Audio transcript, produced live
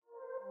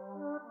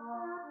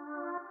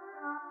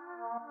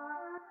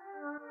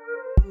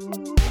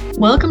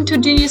Welcome to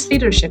Genius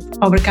Leadership,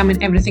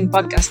 Overcoming Everything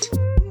podcast.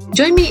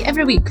 Join me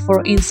every week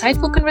for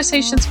insightful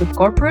conversations with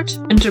corporate,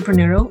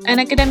 entrepreneurial, and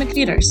academic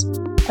leaders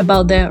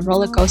about their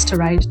roller coaster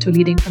ride to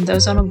leading from their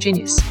zone of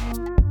genius.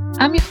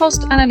 I'm your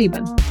host, Anna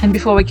Lieben, and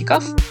before we kick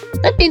off,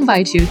 let me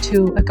invite you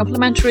to a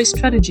complimentary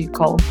strategy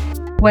call,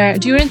 where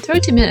during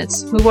 30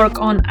 minutes we work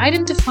on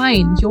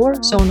identifying your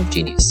zone of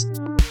genius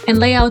and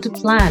lay out a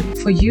plan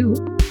for you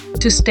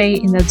to stay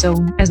in that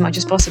zone as much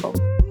as possible.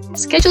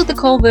 Schedule the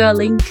call via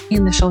link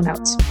in the show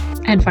notes.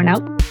 And for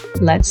now,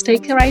 let's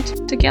take a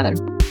ride together.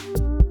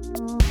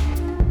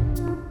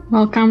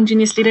 Welcome,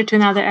 Genius Leader, to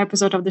another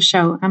episode of the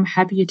show. I'm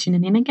happy you're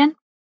tuning in again.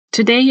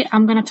 Today,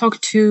 I'm going to talk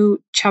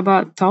to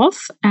Csaba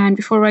Toth. And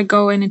before I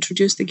go and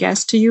introduce the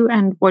guest to you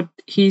and what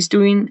he's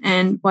doing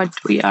and what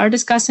we are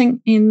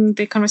discussing in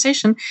the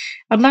conversation,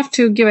 I'd love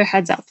to give a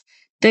heads up.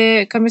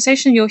 The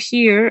conversation you'll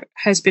hear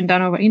has been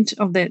done over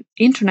the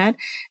internet,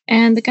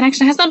 and the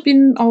connection has not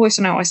been always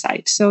on our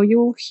side. So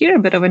you'll hear a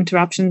bit of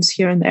interruptions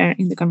here and there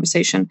in the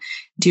conversation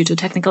due to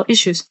technical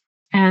issues.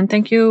 And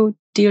thank you,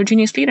 dear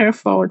Genius Leader,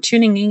 for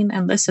tuning in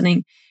and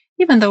listening,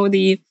 even though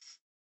the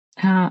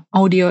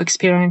audio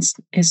experience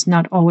is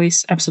not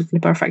always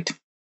absolutely perfect.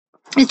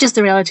 It's just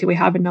the reality we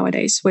have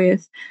nowadays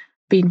with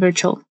being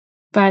virtual.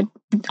 But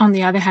on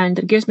the other hand,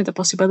 it gives me the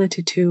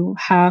possibility to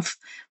have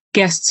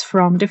guests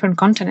from different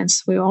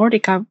continents. We already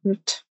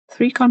covered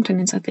 3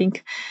 continents, I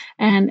think.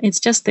 And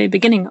it's just the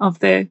beginning of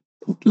the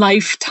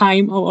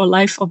lifetime or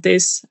life of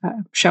this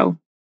show.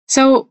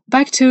 So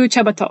back to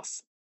Csaba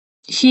Toth.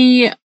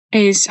 He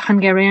is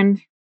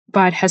Hungarian,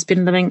 but has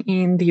been living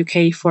in the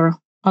UK for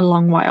a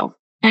long while.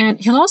 And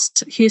he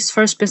lost his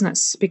first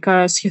business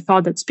because he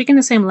thought that speaking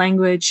the same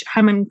language,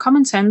 having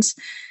common sense,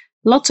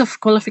 lots of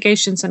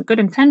qualifications and good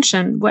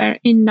intention were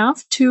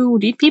enough to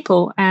lead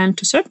people and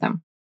to serve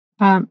them.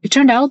 It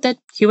turned out that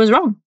he was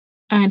wrong,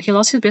 and he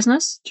lost his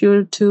business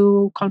due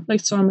to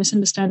conflicts or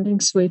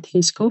misunderstandings with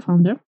his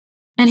co-founder.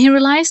 And he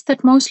realized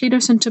that most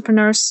leaders,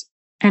 entrepreneurs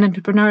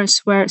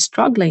were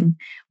struggling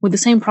with the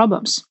same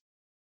problems.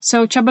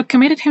 So Csaba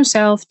committed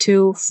himself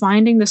to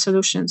finding the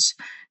solutions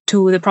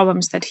to the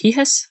problems that he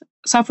has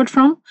suffered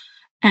from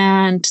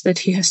and that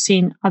he has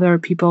seen other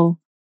people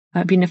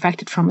being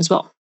affected from as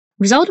well.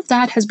 Result of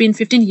that has been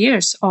 15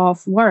 years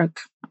of work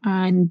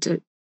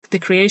and the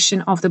creation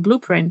of the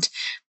blueprint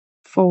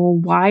for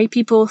why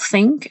people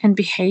think and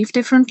behave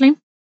differently.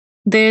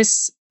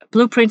 This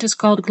blueprint is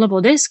called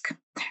Global DISC.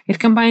 It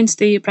combines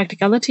the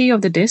practicality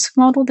of the DISC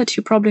model that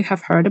you probably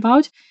have heard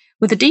about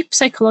with the deep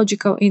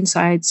psychological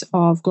insights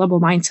of global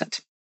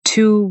mindset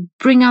to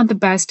bring out the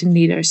best in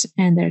leaders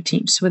and their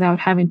teams without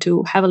having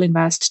to heavily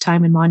invest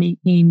time and money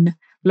in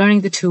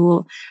learning the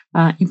tool,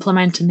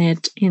 implementing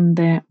it in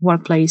the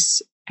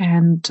workplace,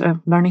 and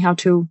learning how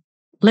to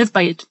live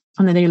by it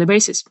on a daily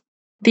basis.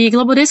 The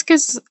Global DISC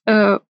is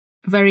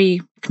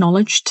very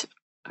acknowledged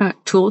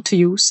tool to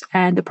use,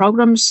 and the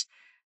programs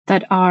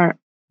that are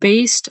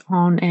based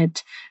on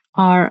it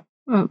are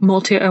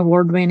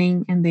multi-award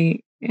winning, and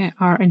they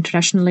are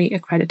internationally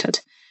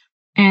accredited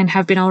and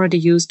have been already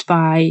used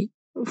by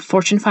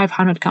Fortune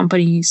 500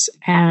 companies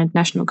and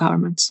national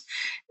governments.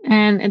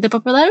 And the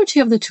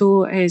popularity of the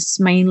tool is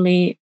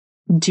mainly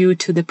due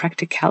to the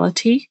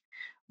practicality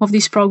of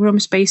these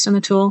programs based on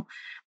the tool.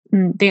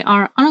 They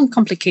are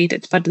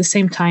uncomplicated, but at the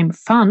same time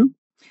fun,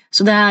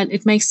 so that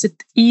it makes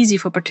it easy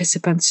for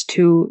participants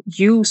to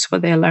use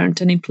what they learned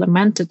and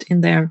implement it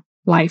in their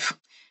life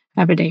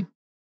every day.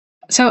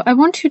 So I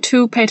want you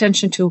to pay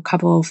attention to a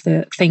couple of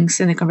the things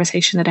in the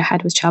conversation that I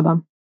had with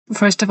Csaba.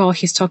 First of all,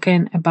 he's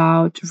talking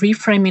about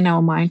reframing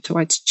our mind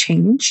towards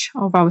change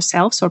of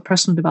ourselves or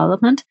personal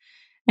development.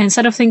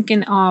 Instead of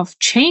thinking of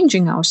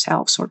changing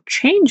ourselves or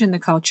changing the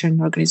culture in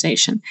the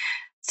organization,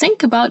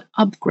 think about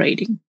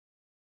upgrading.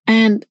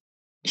 And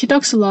he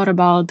talks a lot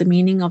about the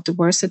meaning of the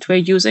words that we're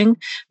using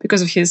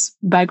because of his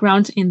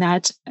background in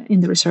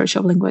the research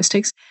of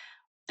linguistics.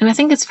 And I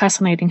think it's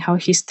fascinating how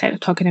he's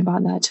talking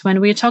about that. When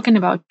we're talking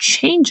about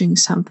changing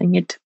something,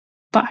 it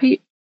by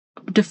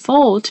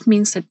default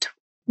means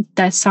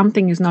that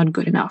something is not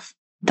good enough.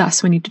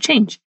 Thus, we need to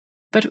change.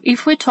 But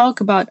if we talk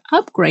about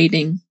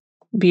upgrading,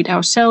 be it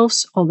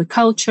ourselves or the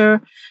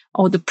culture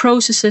or the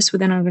processes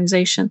within an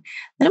organization,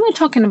 then we're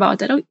talking about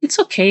that it's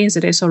okay as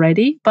it is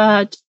already,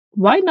 but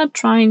why not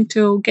trying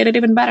to get it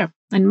even better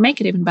and make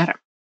it even better?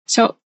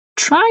 So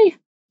try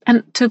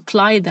and to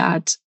apply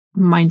that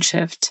mind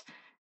shift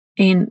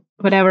in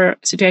whatever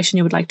situation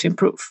you would like to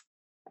improve.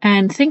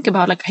 And think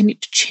about I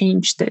need to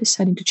change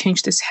this. I need to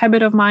change this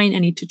habit of mine. I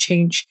need to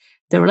change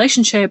the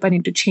relationship. I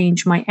need to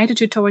change my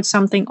attitude towards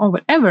something or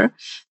whatever.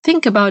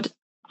 Think about,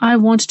 I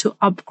want to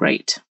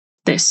upgrade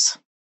this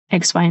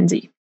X, Y, and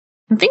Z.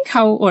 And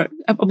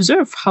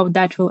observe how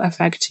that will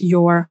affect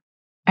your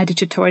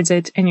attitude towards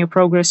it and your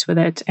progress with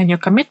it and your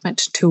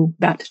commitment to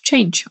that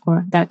change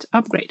or that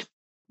upgrade.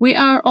 We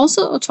are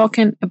also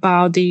talking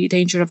about the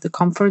danger of the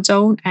comfort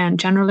zone and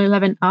generally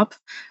leveling up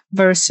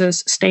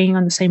versus staying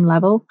on the same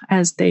level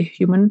as the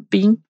human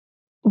being.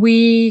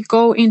 We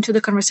go into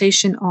the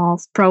conversation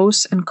of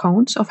pros and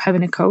cons of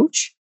having a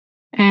coach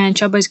And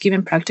Csaba is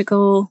giving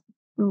practical,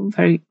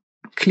 very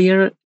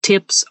clear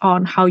tips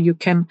on how you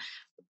can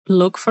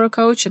look for a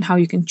coach and how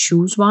you can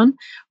choose one,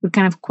 what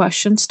kind of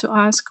questions to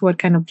ask, what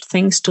kind of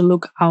things to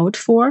look out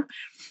for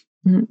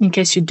in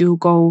case you do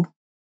go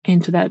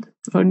into that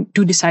or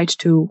do decide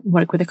to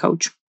work with a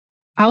coach.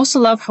 I also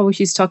love how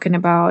he's talking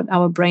about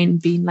our brain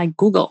being like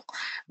Google.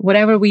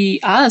 Whatever we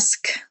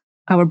ask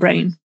our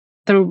brain,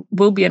 there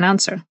will be an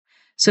answer.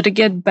 So to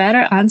get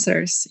better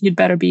answers, you'd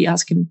better be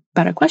asking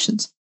better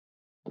questions.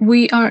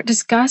 We are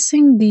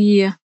discussing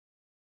the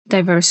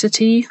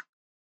diversity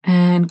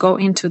and go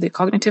into the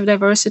cognitive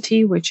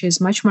diversity, which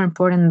is much more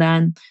important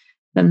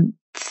than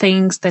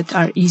things that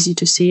are easy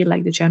to see,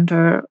 like the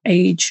gender,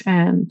 age,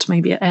 and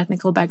maybe an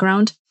ethnical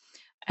background.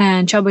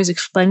 And Csaba is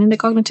explaining the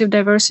cognitive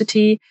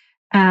diversity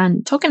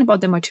and talking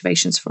about the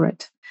motivations for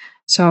it.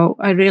 So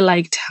I really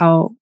liked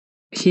how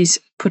he's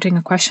putting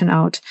a question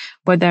out,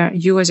 whether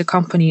you as a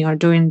company are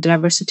doing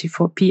diversity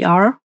for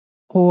PR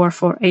or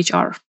for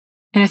HR.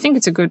 And I think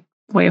it's a good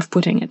way of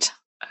putting it.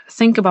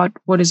 Think about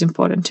what is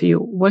important to you.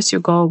 What's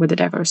your goal with the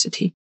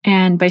diversity?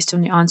 And based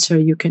on the answer,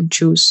 you can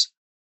choose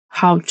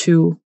how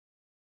to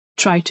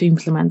try to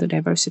implement the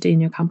diversity in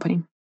your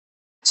company.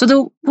 So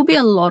there will be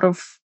a lot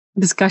of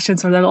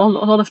discussions or a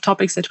lot of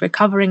topics that we're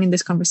covering in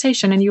this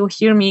conversation, and you'll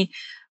hear me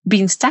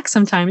being stuck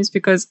sometimes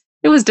because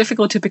it was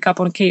difficult to pick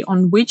up on, okay,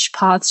 on which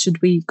path should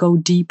we go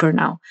deeper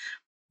now?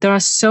 There are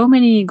so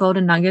many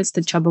golden nuggets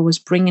that Csaba was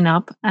bringing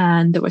up,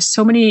 and there were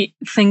so many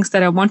things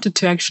that I wanted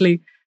to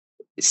actually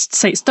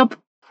say, stop,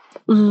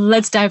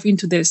 let's dive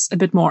into this a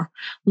bit more.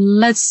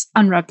 Let's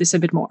unwrap this a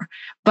bit more.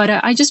 But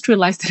I just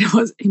realized that it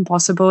was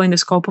impossible in the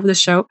scope of the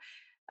show.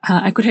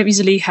 I could have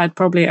easily had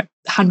probably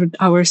 100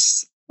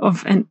 hours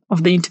of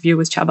the interview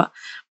with Csaba.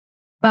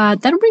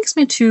 But that brings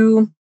me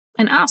to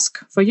an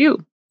ask for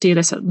you, dear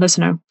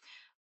listener.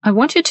 I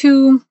want you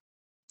to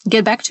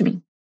get back to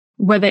me,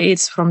 whether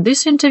it's from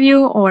this interview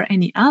or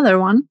any other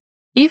one.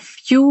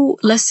 If you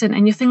listen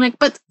and you think like,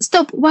 but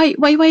stop, why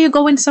are you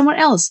going somewhere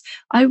else?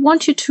 I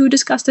want you to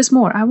discuss this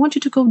more. I want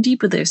you to go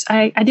deep with this.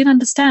 I didn't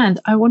understand.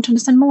 I want to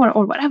understand more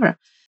or whatever.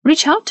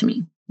 Reach out to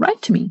me.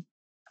 Write to me.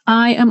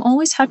 I am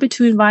always happy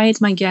to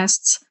invite my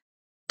guests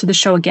to the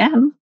show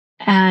again.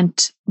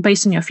 And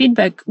based on your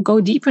feedback,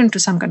 go deeper into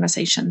some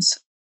conversations.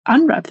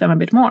 Unwrap them a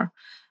bit more.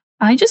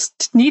 I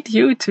just need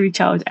you to reach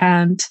out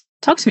and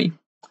talk to me.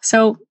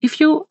 So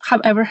if you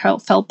have ever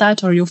felt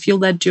that or you feel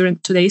that during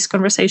today's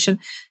conversation,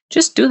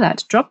 just do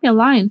that. Drop me a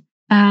line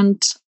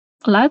and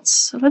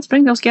let's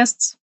bring those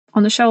guests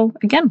on the show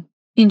again.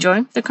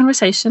 Enjoy the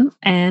conversation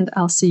and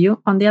I'll see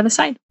you on the other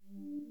side.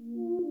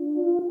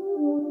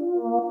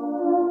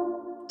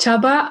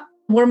 Csaba,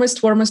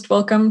 warmest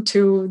welcome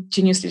to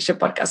Genius Leadership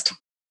Podcast.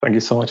 Thank you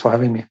so much for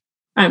having me.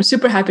 I'm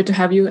super happy to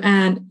have you.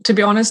 And to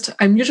be honest,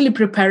 I'm usually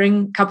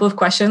preparing a couple of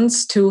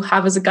questions to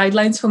have as a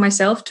guidelines for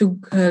myself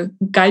to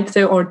guide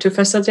or to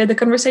facilitate the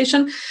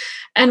conversation.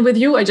 And with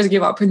you, I just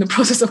give up in the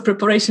process of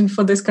preparation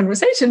for this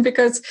conversation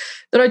because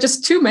there are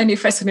just too many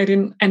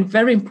fascinating and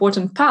very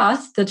important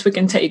paths that we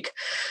can take.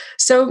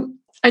 So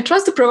I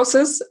trust the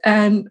process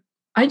and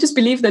I just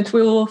believe that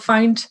we will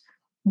find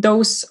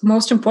those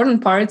most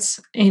important parts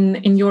in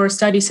your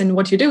studies and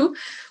what you do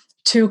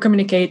to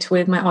communicate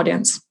with my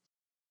audience.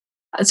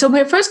 So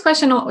my first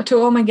question to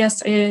all my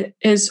guests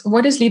is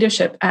what is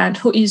leadership and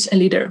who is a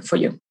leader for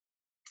you?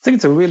 I think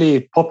it's a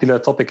really popular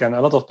topic and a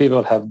lot of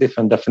people have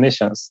different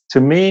definitions. To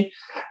me,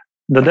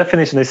 the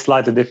definition is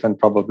slightly different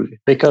probably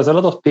because a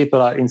lot of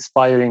people are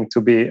inspiring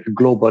to be a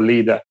global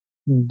leader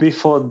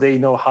before they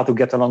know how to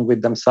get along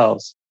with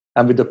themselves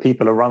and with the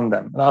people around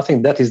them. And I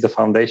think that is the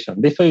foundation.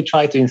 Before you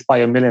try to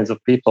inspire millions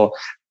of people,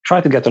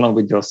 try to get along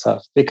with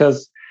yourself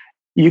because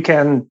you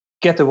can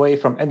get away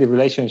from any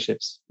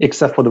relationships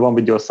except for the one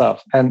with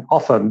yourself. And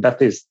often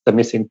that is the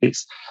missing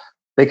piece.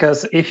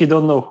 Because if you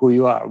don't know who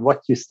you are,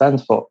 what you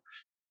stand for,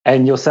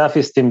 and your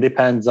self-esteem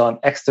depends on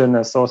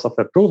external source of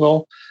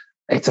approval,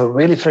 it's a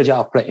really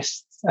fragile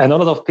place. And a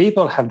lot of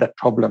people have that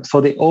problem.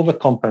 So they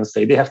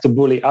overcompensate. They have to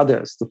bully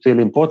others to feel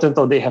important,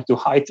 or they have to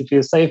hide to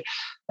feel safe.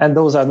 And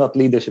those are not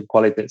leadership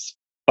qualities.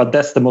 But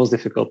that's the most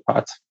difficult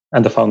part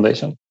and the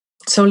foundation.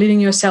 So leading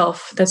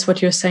yourself, that's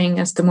what you're saying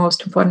is the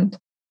most important.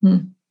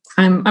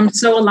 I'm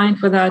so aligned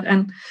with that.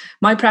 And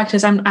my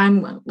practice,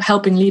 I'm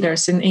helping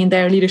leaders in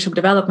their leadership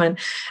development.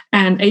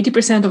 And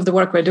 80% of the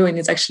work we're doing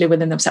is actually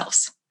within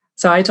themselves.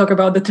 So I talk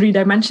about the 3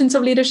 dimensions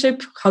of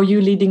leadership, how you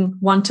leading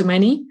one to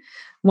many,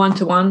 one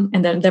to one,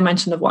 and then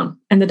dimension of one.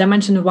 And the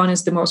dimension of one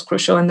is the most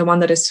crucial and the one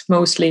that is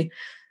mostly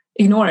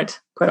ignored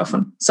quite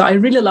often. So I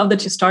really love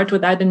that you start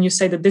with that and you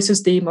say that this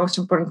is the most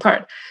important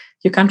part.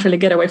 You can't really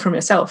get away from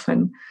yourself.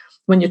 And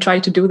when you try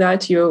to do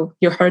that, you're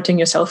hurting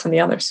yourself and the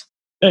others.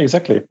 Yeah,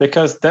 exactly.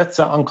 Because that's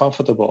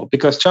uncomfortable.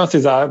 Because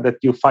chances are that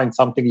you find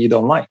something you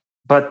don't like.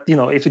 But,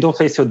 if you don't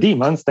face your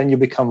demons, then you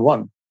become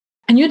one.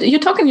 And you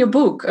talk in your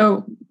book,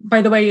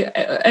 by the way,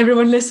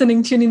 everyone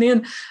listening, tuning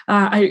in,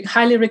 I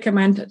highly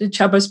recommend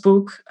Csaba's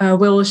book.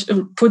 We'll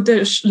put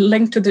the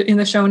link in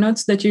the show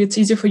notes that it's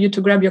easy for you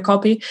to grab your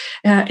copy.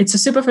 It's a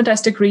super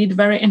fantastic read,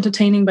 very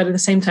entertaining, but at the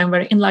same time,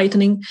 very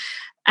enlightening.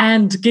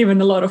 and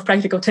given a lot of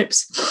practical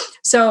tips.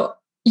 So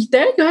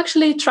there you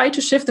actually try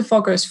to shift the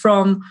focus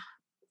from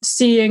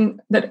seeing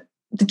that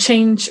the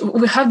change,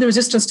 we have the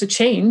resistance to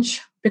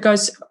change,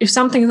 because if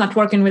something is not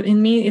working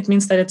within me, it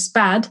means that it's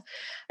bad.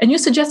 And you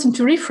suggest them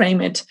to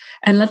reframe it.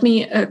 And let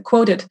me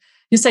quote it.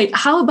 You say,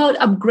 how about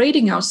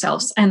upgrading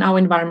ourselves and our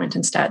environment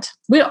instead?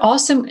 We're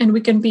awesome and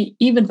we can be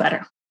even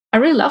better. I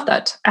really love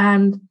that.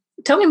 And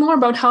tell me more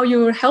about how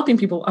you're helping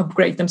people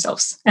upgrade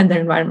themselves and their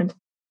environment.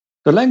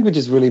 The language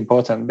is really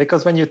important,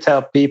 because when you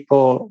tell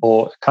people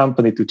or a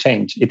company to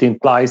change, it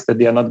implies that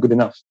they are not good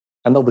enough.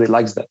 And nobody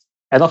likes that.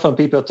 And often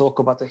people talk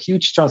about a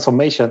huge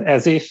transformation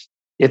as if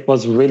it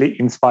was really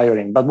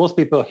inspiring. But most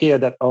people hear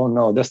that, oh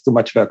no, that's too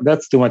much work.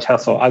 That's too much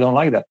hassle. I don't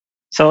like that.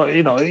 So,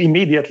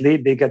 immediately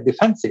they get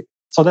defensive.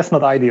 So that's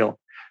not ideal.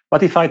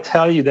 But if I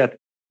tell you that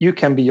you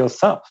can be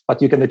yourself,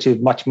 but you can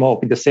achieve much more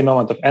with the same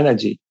amount of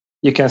energy,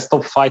 you can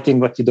stop fighting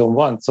what you don't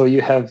want. So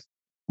you have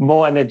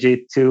more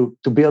energy to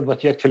build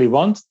what you actually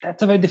want.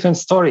 That's a very different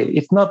story.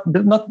 It's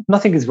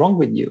nothing is wrong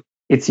with you.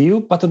 It's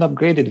you, but an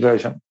upgraded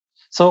version.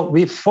 So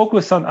we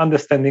focus on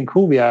understanding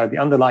who we are, the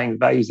underlying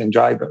values and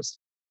drivers,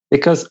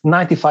 because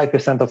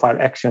 95% of our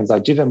actions are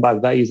driven by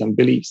values and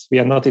beliefs we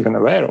are not even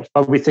aware of,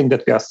 but we think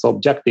that we are so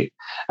objective.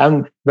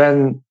 And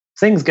when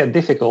things get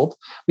difficult,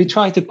 we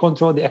try to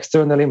control the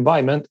external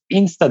environment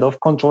instead of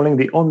controlling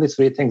the only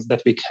three things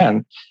that we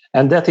can.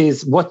 And that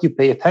is what you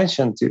pay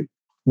attention to,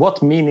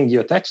 what meaning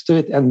you attach to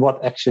it, and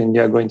what action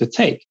you're going to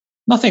take.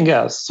 Nothing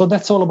else. So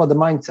that's all about the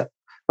mindset.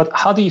 But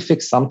how do you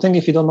fix something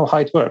if you don't know how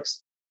it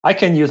works? I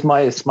can use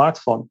my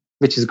smartphone,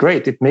 which is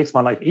great. It makes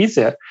my life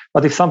easier.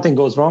 But if something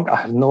goes wrong, I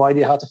have no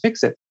idea how to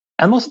fix it.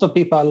 And most of the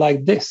people are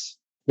like this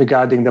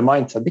regarding the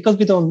mindset, because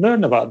we don't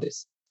learn about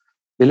this.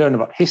 We learn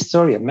about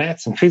history and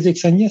maths and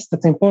physics. And yes,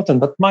 that's important.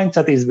 But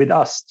mindset is with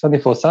us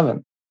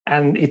 24/7.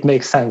 And it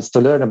makes sense to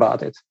learn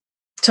about it.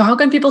 So how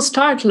can people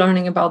start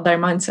learning about their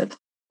mindset?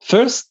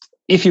 First,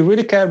 if you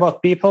really care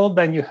about people,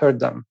 then you hurt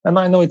them. And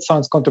I know it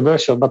sounds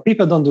controversial, but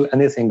people don't do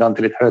anything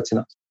until it hurts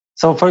enough.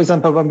 So, for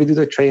example, when we do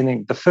the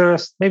training, the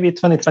first maybe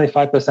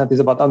 20-25% is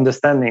about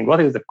understanding what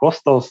is the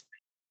cost of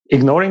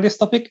ignoring this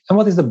topic and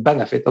what is the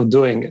benefit of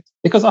doing it,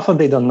 because often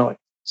they don't know it.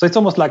 So it's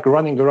almost like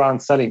running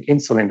around selling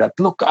insulin that,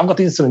 look, I've got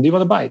insulin. Do you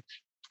want to buy it?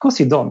 Of course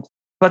you don't.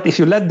 But if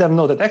you let them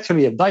know that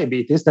actually you have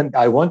diabetes, then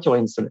I want your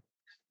insulin.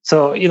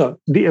 So,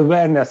 the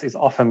awareness is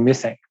often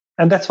missing.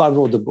 And that's why I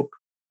wrote the book.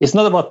 It's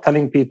not about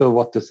telling people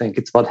what to think.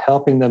 It's about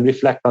helping them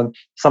reflect on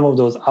some of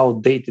those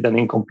outdated and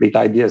incomplete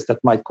ideas that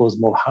might cause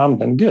more harm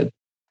than good.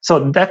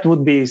 So that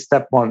would be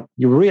step one.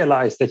 You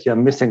realize that you're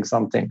missing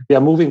something. We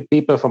are moving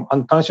people from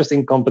unconscious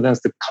incompetence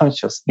to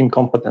conscious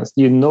incompetence.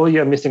 You know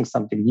you're missing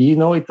something. You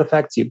know it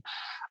affects you.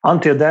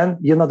 Until then,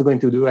 you're not going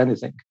to do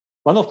anything.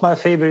 One of my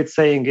favorite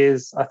saying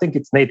is, I think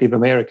it's Native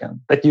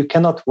American, that you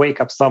cannot wake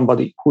up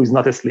somebody who is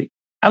not asleep.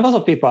 And a lot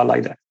of people are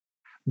like that.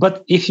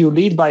 But if you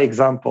lead by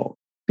example,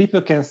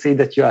 people can see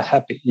that you are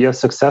happy, you're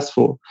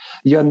successful,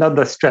 you're not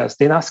that stressed.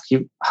 They ask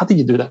you, how did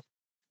you do that?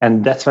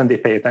 And that's when they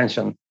pay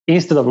attention.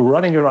 Instead of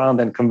running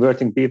around and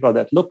converting people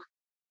that, look,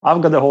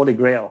 I've got the Holy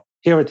Grail.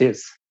 Here it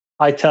is.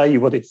 I tell you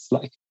what it's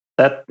like.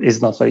 That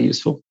is not very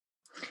useful.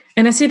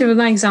 And I see it with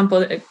my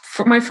example.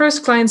 For my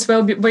first clients,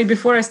 way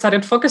before I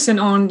started focusing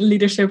on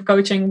leadership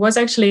coaching, was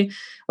actually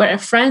where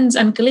friends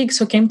and colleagues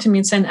who came to me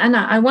and said,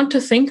 Anna, I want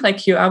to think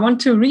like you. I want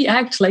to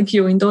react like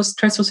you in those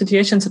stressful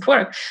situations at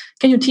work.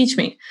 Can you teach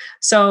me?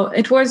 So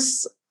it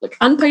was like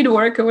unpaid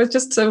work. It was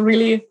just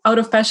really out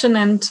of passion.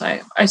 And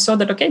I saw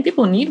that, okay,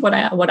 people need what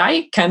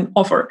I can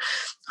offer,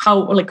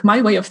 how like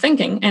my way of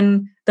thinking,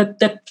 and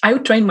that I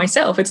would train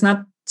myself. It's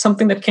not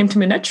something that came to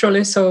me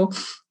naturally. So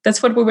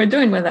that's what we were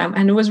doing with them.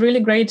 And it was really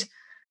great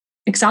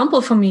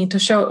example for me to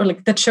show,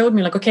 like that showed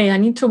me like, okay, I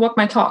need to walk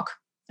my talk.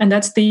 And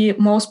that's the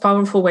most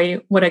powerful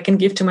way what I can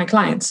give to my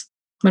clients.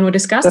 When we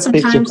discuss that's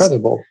sometimes,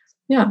 incredible.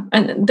 Yeah.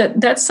 And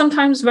that's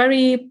sometimes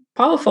very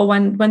powerful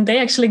when they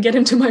actually get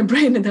into my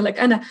brain and they're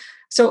like, Anna,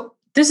 so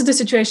this is the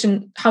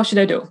situation, how should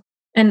I do?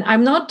 And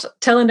I'm not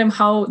telling them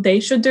how they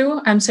should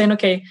do. I'm saying,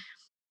 okay,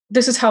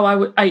 this is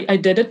how I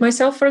did it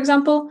myself, for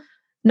example.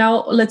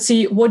 Now let's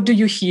see, what do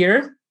you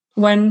hear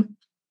when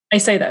I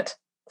say that?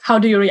 How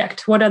do you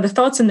react? What are the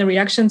thoughts and the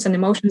reactions and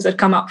emotions that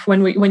come up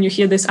when you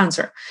hear this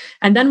answer?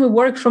 And then we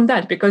work from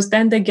that, because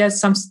then they get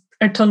some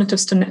alternative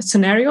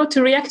scenario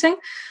to reacting.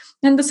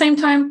 And at the same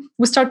time,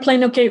 we start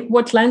playing, okay,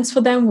 what lands for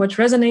them, what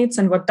resonates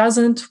and what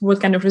doesn't,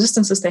 what kind of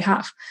resistances they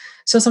have.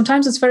 So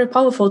sometimes it's very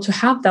powerful to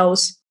have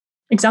those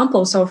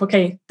examples of,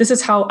 okay, this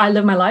is how I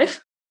live my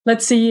life.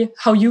 Let's see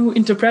how you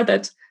interpret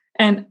it.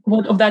 And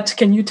what of that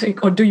can you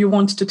take or do you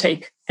want to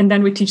take? And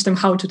then we teach them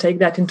how to take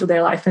that into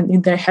their life and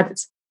in their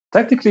habits.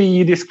 Technically,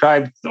 you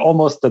described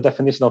almost the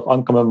definition of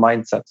uncommon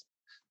mindset,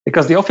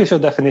 because the official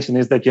definition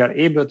is that you are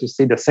able to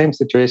see the same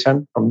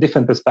situation from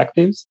different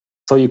perspectives,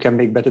 so you can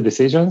make better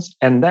decisions,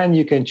 and then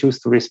you can choose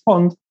to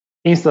respond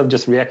instead of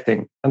just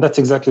reacting. And that's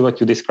exactly what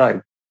you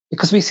described.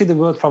 Because we see the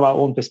world from our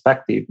own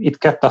perspective.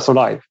 It kept us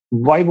alive.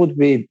 Why would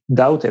we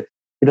doubt it?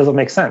 It doesn't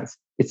make sense.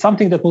 It's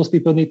something that most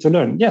people need to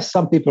learn. Yes,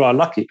 some people are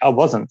lucky. I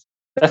wasn't.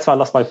 That's why I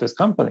lost my first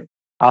company.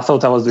 I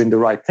thought I was doing the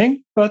right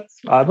thing, but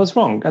I was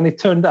wrong. And it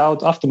turned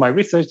out after my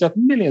research that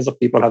millions of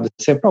people have the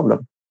same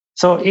problem.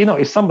 So,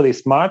 if somebody is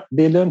smart,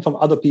 they learn from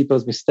other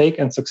people's mistake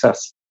and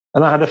success.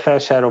 And I had a fair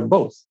share of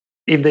both.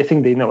 If they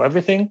think they know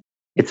everything,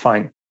 it's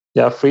fine.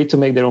 They are free to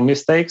make their own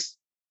mistakes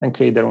and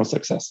create their own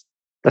success.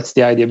 That's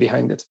the idea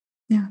behind it.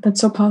 Yeah,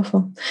 that's so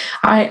powerful.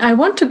 I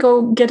want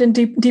to get in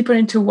deeper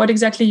into what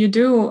exactly you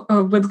do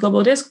with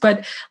Global Disc,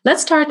 but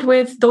let's start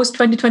with those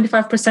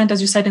 20-25%,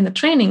 as you said in the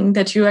training,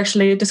 that you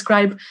actually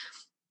describe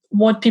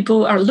what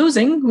people are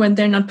losing when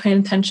they're not paying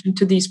attention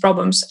to these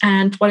problems,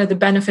 and what are the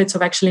benefits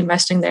of actually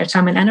investing their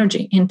time and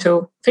energy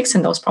into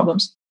fixing those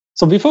problems.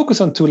 So we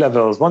focus on two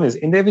levels. One is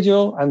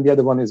individual and the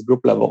other one is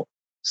group level.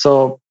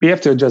 So we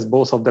have to address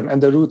both of them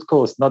and the root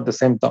cause, not the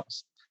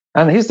symptoms.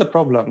 And here's the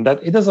problem,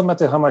 that it doesn't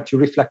matter how much you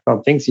reflect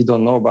on things you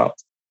don't know about,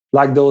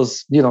 like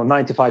those,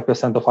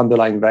 95% of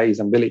underlying values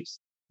and beliefs.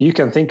 You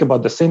can think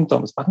about the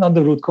symptoms, but not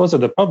the root cause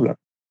of the problem.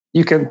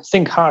 You can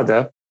think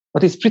harder,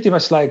 but it's pretty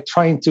much like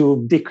trying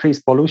to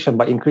decrease pollution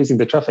by increasing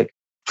the traffic.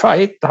 Try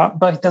it,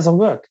 but it doesn't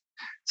work.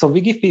 So we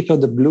give people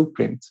the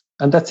blueprint,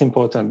 and that's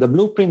important. The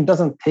blueprint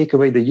doesn't take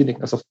away the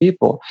uniqueness of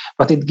people,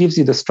 but it gives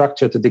you the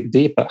structure to dig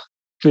deeper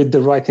with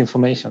the right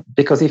information.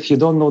 Because if you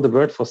don't know the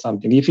word for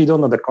something, if you don't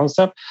know the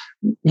concept,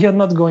 you're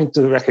not going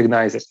to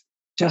recognize it,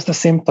 just a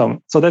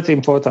symptom. So that's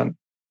important.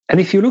 And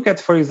if you look at,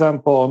 for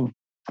example,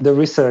 the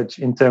research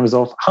in terms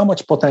of how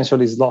much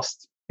potential is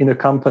lost in a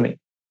company,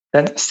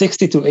 then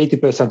 60 to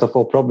 80% of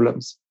all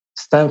problems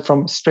stem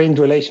from strained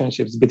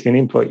relationships between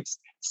employees,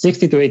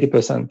 60 to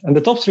 80%. And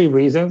the top three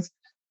reasons: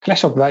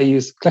 clash of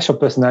values, clash of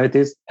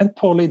personalities, and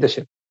poor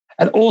leadership.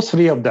 And all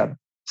three of them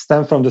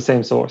stem from the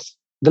same source: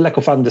 the lack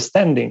of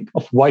understanding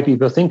of why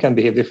people think and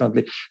behave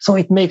differently. So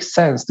it makes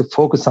sense to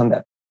focus on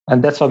that.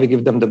 And that's why we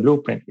give them the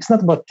blueprint. It's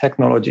not about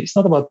technology. It's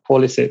not about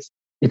policies.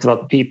 It's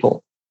about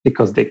people,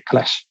 because they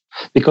clash,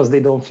 because they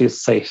don't feel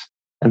safe.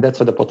 And that's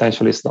where the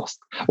potential is lost.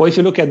 Or if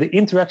you look at the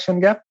interaction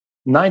gap,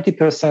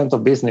 90%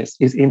 of business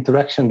is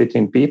interaction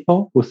between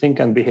people who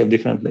think and behave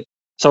differently.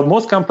 So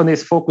most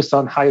companies focus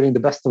on hiring the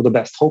best of the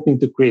best, hoping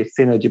to create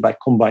synergy by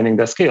combining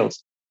their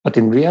skills. But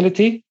in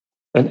reality,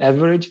 on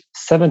average,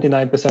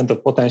 79%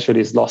 of potential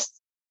is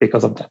lost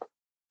because of that.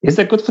 Is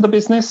that good for the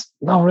business?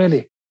 No,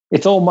 really.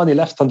 It's all money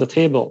left on the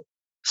table.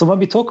 So when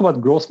we talk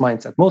about growth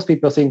mindset, most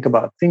people think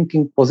about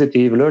thinking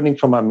positive, learning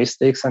from our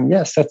mistakes. And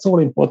yes, that's all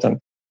important.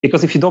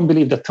 Because if you don't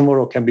believe that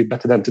tomorrow can be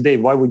better than today,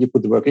 why would you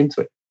put the work into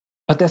it?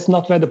 But that's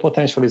not where the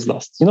potential is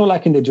lost.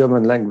 Like in the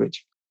German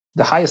language,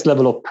 the highest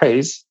level of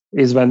praise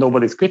is when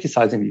nobody's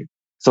criticizing you.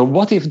 So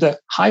what if the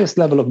highest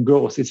level of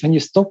growth is when you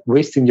stop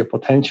wasting your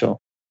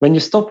potential, when you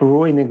stop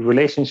ruining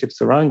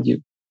relationships around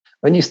you,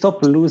 when you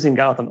stop losing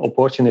out on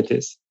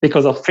opportunities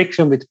because of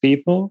friction with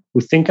people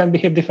who think and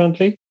behave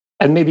differently,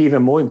 and maybe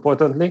even more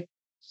importantly,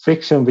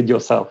 friction with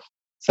yourself,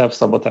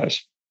 self-sabotage.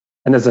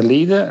 And as a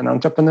leader, an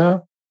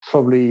entrepreneur,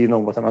 probably you know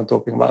what I'm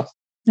talking about.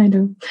 I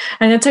do.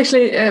 And it's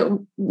actually,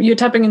 you're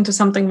tapping into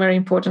something very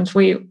important.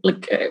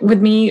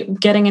 With me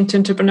getting into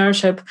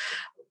entrepreneurship,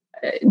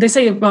 they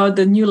say about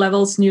the new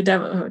levels, new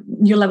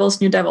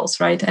devils,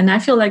 right? And I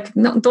feel like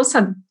no, those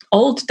are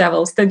old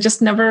devils. They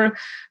just never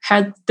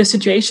had the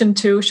situation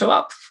to show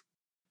up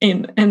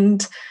in.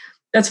 And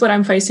that's what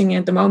I'm facing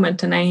at the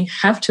moment. And I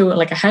had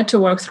to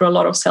work through a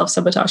lot of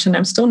self-sabotage, and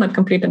I'm still not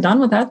completely done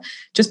with that,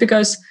 just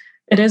because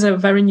it is a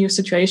very new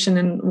situation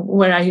and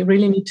where I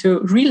really need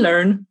to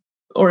relearn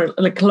or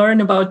learn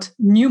about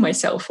new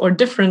myself or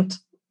different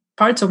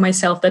parts of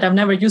myself that I've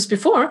never used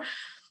before.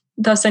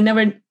 Thus, I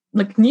never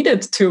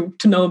needed to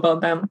know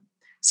about them.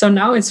 So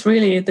now it's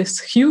really this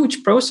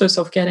huge process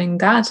of getting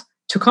that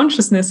to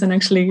consciousness and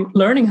actually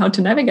learning how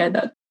to navigate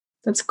that.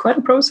 That's quite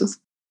a process.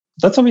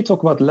 That's when we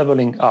talk about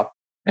leveling up.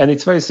 And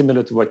it's very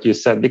similar to what you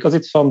said, because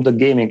it's from the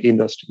gaming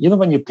industry.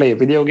 When you play a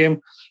video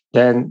game,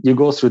 then you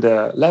go through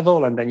the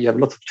level and then you have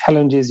lots of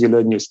challenges, you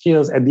learn new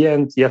skills. At the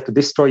end, you have to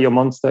destroy your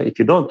monster. If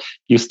you don't,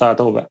 you start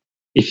over.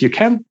 If you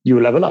can, you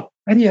level up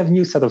and you have a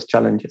new set of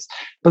challenges.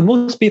 But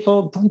most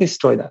people don't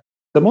destroy that.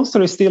 The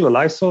monster is still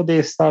alive, so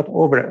they start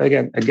over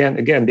again.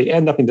 They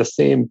end up in the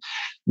same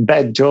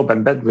bad job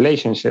and bad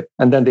relationship,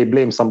 and then they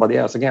blame somebody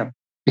else again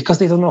because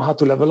they don't know how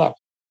to level up.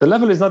 The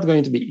level is not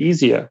going to be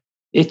easier.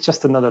 It's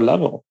just another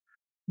level.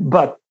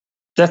 But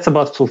that's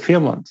about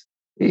fulfillment.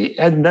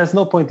 And there's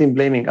no point in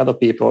blaming other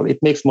people. It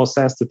makes more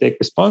sense to take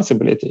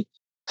responsibility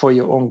for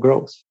your own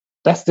growth.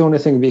 That's the only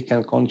thing we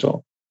can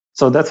control.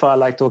 So that's why I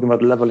like talking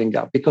about leveling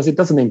up, because it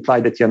doesn't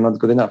imply that you're not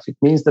good enough. It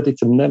means that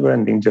it's a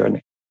never-ending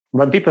journey.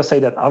 When people say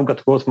that I've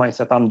got growth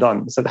mindset, I'm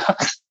done. So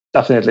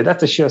definitely,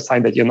 that's a sure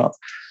sign that you're not.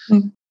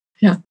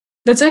 Yeah.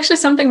 That's actually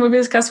something we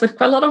discuss with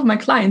quite a lot of my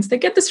clients. They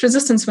get this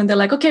resistance when they're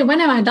like, okay, when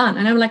am I done?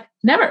 And I'm like,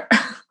 never.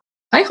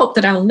 I hope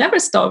that I will never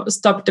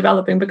stop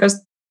developing, because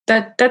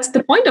that's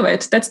the point of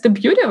it. That's the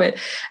beauty of it.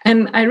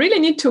 And I really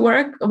need to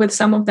work with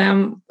some of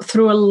them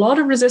through a lot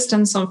of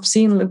resistance of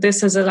seeing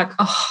this as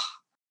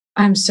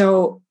I'm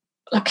so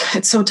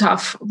it's so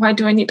tough. Why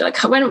do I need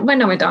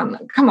when am I done?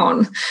 Come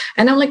on.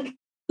 And I'm like,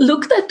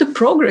 look at the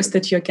progress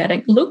that you're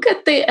getting. Look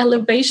at the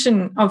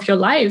elevation of your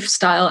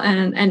lifestyle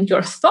and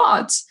your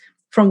thoughts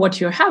from what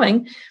you're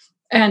having.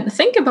 And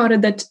think about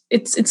it, that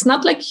it's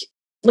not like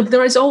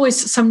there is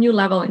always some new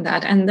level in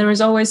that, and there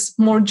is always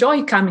more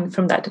joy coming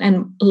from that,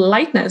 and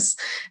lightness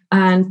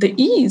and the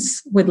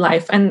ease with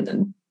life.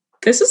 And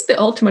this is the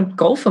ultimate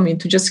goal for me,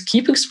 to just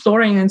keep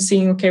exploring and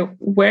seeing, okay,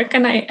 where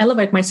can I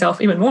elevate myself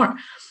even more?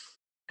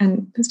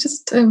 And it's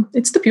just,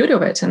 it's the beauty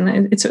of it.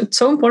 And it's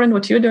so important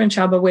what you're doing,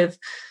 Csaba, with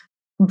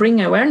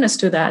bringing awareness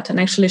to that and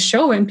actually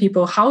showing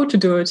people how to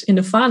do it in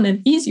a fun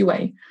and easy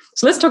way.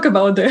 So let's talk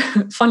about the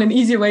fun and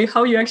easy way,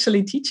 how you're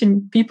actually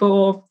teaching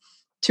people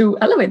to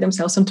elevate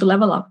themselves and to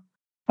level up.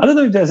 I don't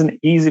know if there's an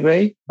easy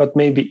way, but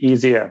maybe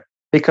easier.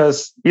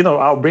 Because,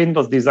 our brain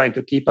was designed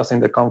to keep us in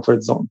the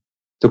comfort zone,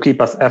 to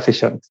keep us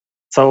efficient.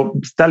 So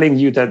telling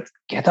you that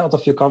get out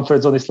of your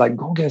comfort zone is like,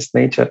 go against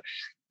nature.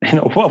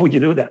 Why would you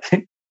do that?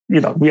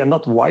 We are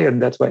not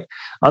wired that way,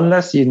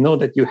 unless you know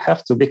that you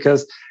have to,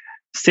 because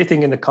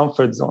sitting in the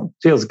comfort zone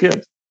feels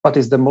good, but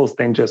it's the most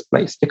dangerous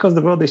place because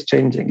the world is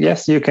changing.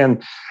 Yes, you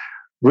can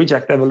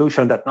reject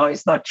evolution, that no,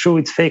 it's not true,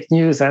 it's fake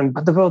news,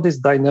 but the world is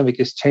dynamic,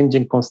 it's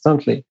changing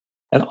constantly.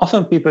 And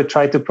often people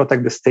try to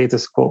protect the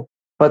status quo,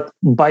 but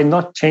by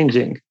not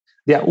changing,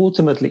 they are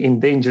ultimately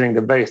endangering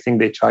the very thing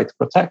they try to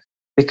protect,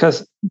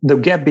 because the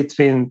gap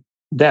between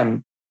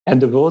them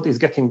and the world is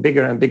getting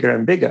bigger and bigger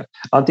and bigger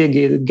until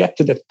you get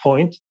to that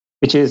point,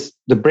 which is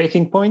the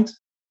breaking point,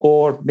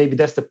 or maybe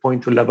that's the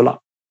point to level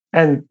up.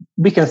 And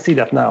we can see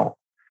that now.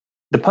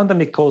 The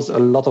pandemic caused a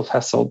lot of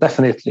hassle,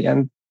 definitely.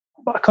 And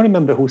I can't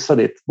remember who said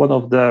it, one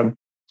of the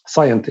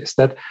scientists,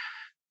 that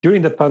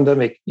during the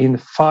pandemic, in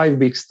 6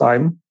 weeks'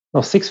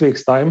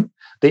 time,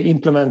 they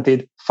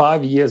implemented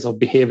 5 years of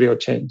behavioral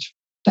change.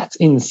 That's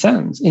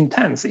intense.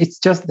 It's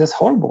just, that's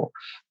horrible.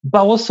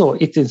 But also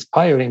it's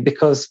inspiring,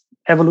 because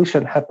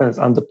evolution happens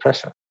under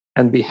pressure.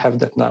 And we have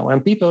that now.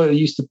 And people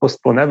used to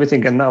postpone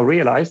everything and now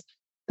realize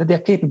that they're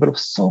capable of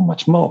so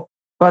much more.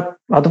 But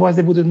otherwise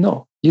they wouldn't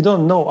know. You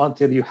don't know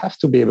until you have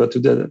to be able to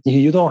do that.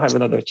 You don't have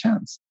another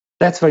chance.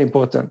 That's very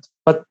important.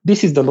 But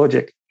this is the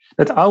logic,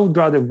 that I would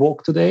rather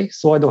walk today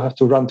so I don't have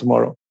to run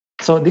tomorrow.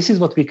 So this is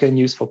what we can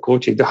use for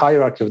coaching, the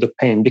hierarchy of the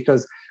pain,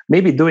 because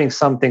maybe doing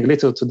something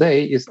little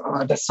today is,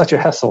 that's such a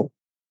hassle.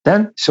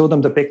 Then show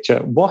them the picture.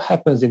 What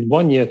happens in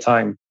 1 year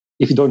time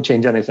if you don't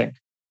change anything?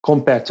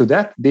 Compared to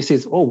that, this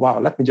is, oh, wow,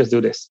 let me just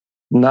do this.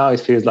 Now it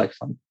feels like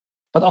fun.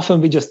 But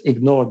often we just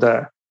ignore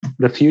the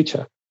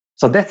future.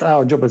 So that's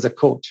our job as a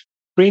coach.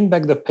 Bring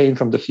back the pain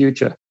from the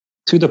future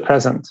to the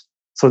present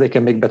so they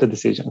can make better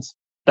decisions.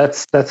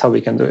 That's how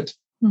we can do it.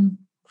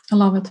 I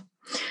love it.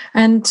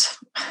 And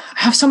I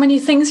have so many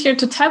things here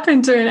to tap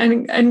into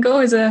and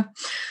go as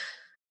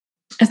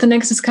the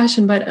next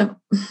discussion, but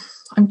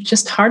I'm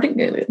just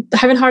having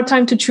a hard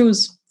time to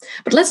choose.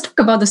 But let's talk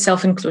about the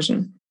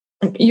self-inclusion.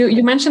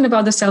 You mentioned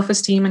about the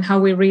self-esteem and how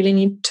we really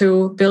need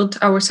to build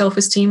our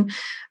self-esteem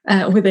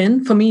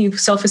within. For me,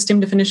 self-esteem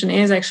definition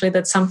is actually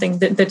that's something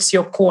that's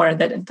your core,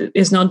 that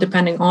is not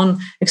depending on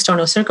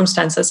external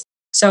circumstances.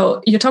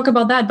 So you talk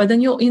about that, but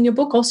then you in your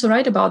book also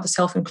write about the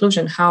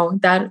self-inclusion, how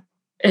that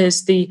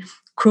is the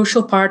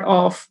crucial part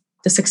of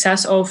the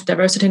success of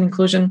diversity and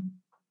inclusion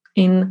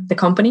in the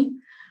company.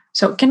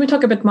 So can we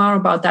talk a bit more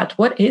about that?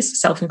 What is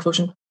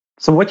self-inclusion?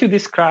 So what you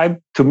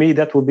described, to me,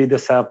 that would be the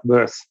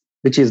self-worth,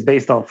 which is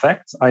based on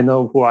facts. I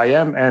know who I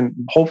am, and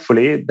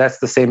hopefully that's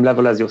the same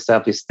level as your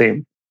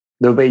self-esteem,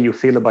 the way you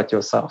feel about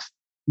yourself,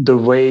 the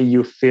way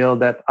you feel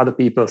that other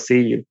people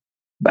see you.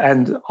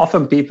 And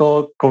often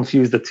people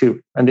confuse the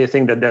two, and they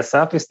think that their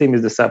self-esteem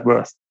is the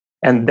self-worth,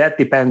 and that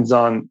depends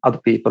on other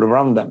people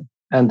around them.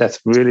 And that's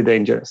really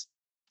dangerous.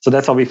 So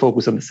that's how we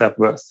focus on the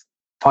self-worth.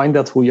 Find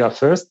out who you are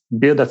first,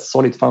 build that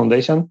solid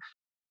foundation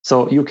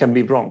so you can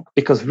be wrong.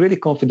 Because really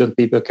confident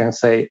people can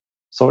say,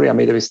 sorry, I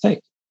made a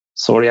mistake.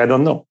 Sorry, I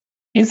don't know.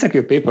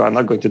 Insecure people are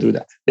not going to do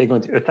that. They're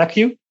going to attack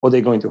you or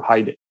they're going to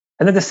hide it.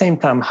 And at the same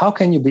time, how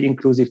can you be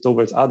inclusive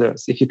towards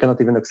others if you cannot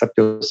even accept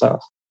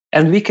yourself?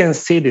 And we can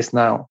see this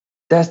now.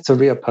 That's the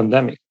real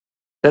pandemic,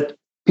 that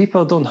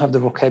people don't have the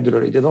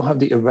vocabulary. They don't have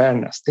the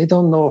awareness. They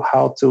don't know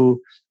how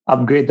to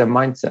upgrade their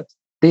mindset.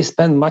 They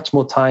spend much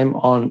more time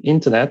on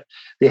internet.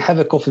 They have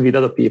a coffee with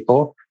other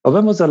people. But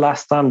when was the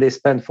last time they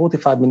spent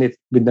 45 minutes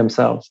with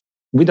themselves,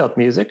 without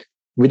music,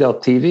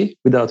 without TV,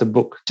 without a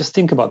book? Just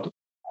think about,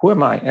 who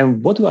am I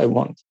and what do I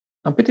want?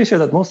 I'm pretty sure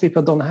that most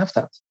people don't have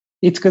that.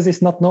 It's because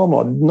it's not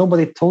normal.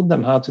 Nobody told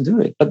them how to do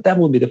it, but that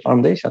will be the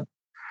foundation.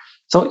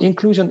 So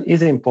inclusion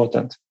is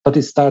important, but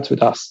it starts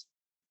with us.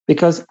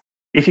 Because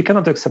if you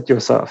cannot accept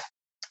yourself,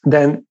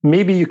 then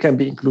maybe you can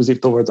be inclusive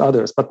towards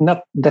others, but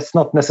that's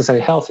not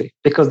necessarily healthy,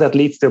 because that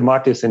leads to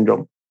martyr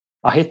syndrome.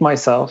 I hate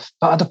myself,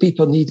 but other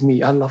people need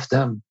me. I love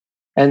them.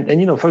 And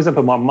for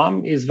example, my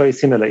mom is very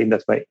similar in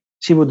that way.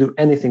 She would do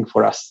anything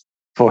for us,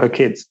 for her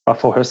kids,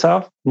 but for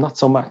herself, not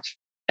so much.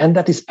 And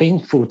that is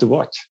painful to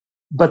watch.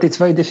 But it's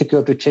very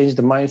difficult to change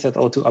the mindset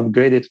or to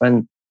upgrade it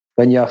when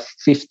you're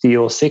 50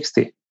 or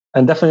 60.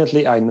 And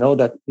definitely, I know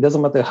that it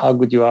doesn't matter how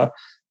good you are.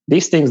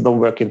 These things don't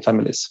work in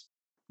families.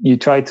 You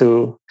try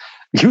to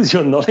use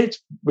your knowledge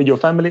with your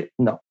family,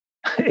 no,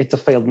 it's a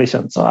failed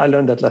mission. So I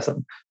learned that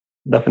lesson,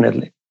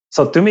 definitely.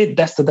 So to me,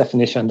 that's the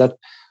definition that,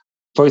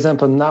 for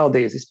example,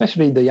 nowadays,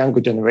 especially the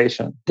younger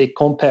generation, they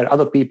compare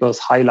other people's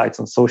highlights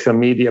on social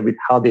media with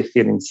how they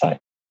feel inside.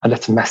 And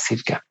that's a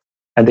massive gap.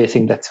 And they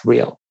think that's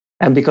real.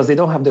 And because they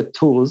don't have the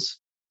tools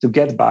to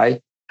get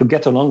by, to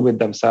get along with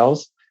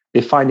themselves,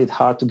 they find it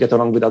hard to get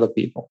along with other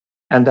people.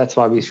 And that's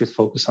why we should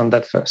focus on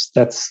that first.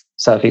 That's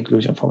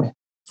self-inclusion for me.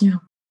 Yeah.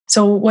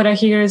 So what I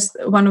hear is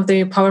one of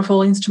the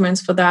powerful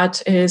instruments for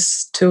that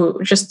is to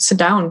just sit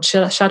down,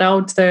 shut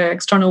out the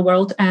external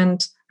world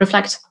and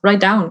reflect, write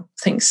down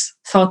things,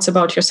 thoughts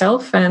about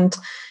yourself and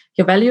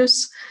your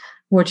values,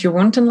 what you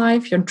want in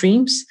life, your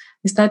dreams.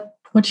 Is that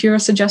what you're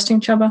suggesting,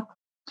 Csaba?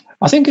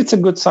 I think it's a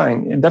good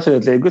sign,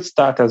 definitely a good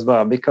start as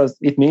well, because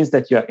it means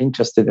that you're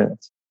interested in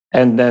it.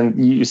 And then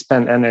you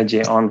spend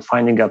energy on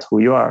finding out who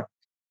you are.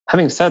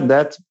 Having said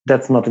that,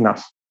 that's not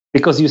enough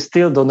because you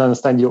still don't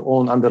understand your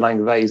own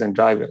underlying values and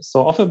drivers.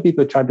 So often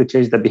people try to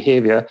change their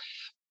behavior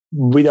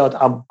without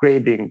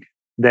upgrading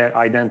their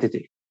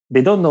identity.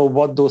 They don't know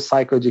what those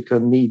psychological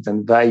needs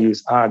and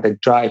values are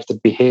that drive the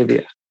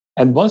behavior.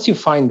 And once you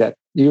find that,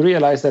 you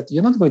realize that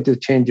you're not going to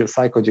change your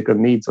psychological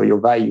needs or your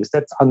values.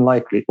 That's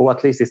unlikely, or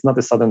at least it's not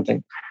a sudden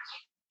thing.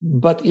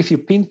 But if you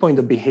pinpoint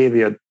the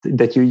behavior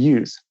that you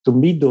use to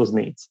meet those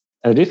needs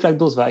and reflect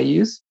those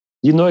values,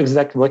 you know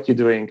exactly what you're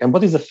doing and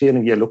what is the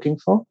feeling you're looking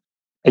for.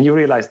 And you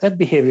realize that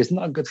behavior is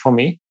not good for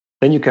me.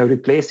 Then you can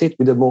replace it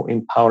with a more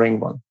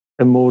empowering one,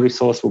 a more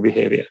resourceful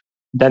behavior.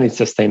 Then it's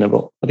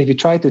sustainable. But if you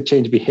try to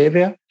change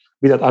behavior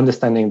without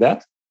understanding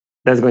that,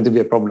 there's going to be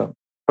a problem.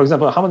 For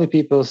example, how many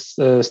people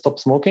stop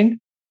smoking?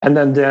 And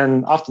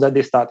then after that,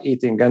 they start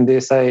eating and they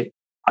say,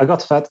 I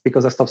got fat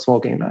because I stopped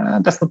smoking.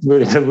 That's not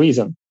really the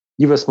reason.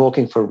 You were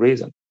smoking for a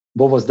reason.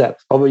 What was that?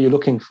 What were you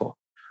looking for?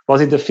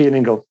 Was it the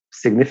feeling of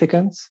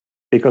significance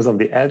because of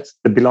the ads,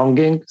 the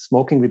belonging,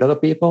 smoking with other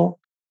people?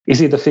 Is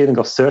it the feeling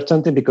of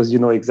certainty because you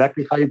know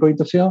exactly how you're going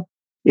to feel?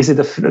 Is it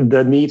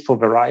the need for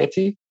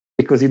variety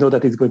because you know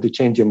that it's going to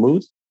change your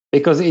mood?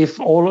 Because if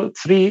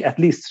at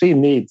least three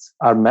needs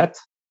are met,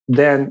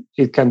 then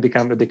it can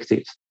become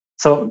addictive.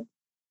 So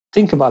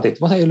think about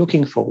it. What are you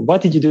looking for? Why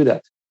did you do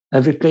that?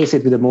 And replace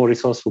it with a more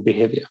resourceful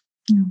behavior.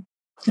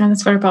 Yeah,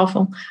 that's very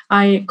powerful.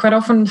 I quite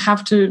often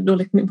have to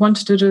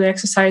want to do the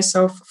exercise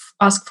of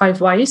ask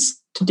 5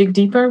 whys to dig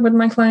deeper with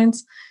my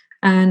clients.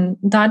 And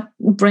that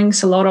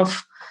brings a lot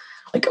of,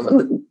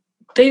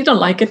 they don't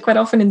like it quite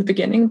often in the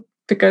beginning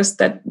because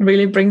that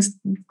really brings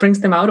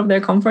them out of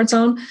their comfort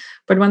zone.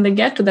 But when they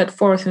get to that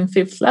 4th and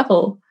 5th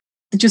level,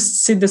 they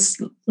just see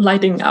this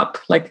lighting up,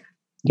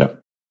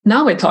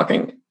 now we're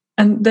talking.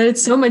 And then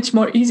it's so much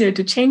more easier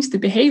to change the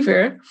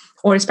behavior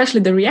or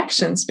especially the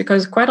reactions,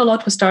 because quite a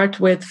lot will start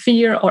with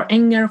fear or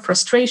anger,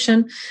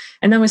 frustration.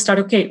 And then we start,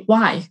 okay,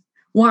 why?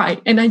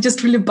 And I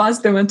just really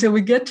buzz them until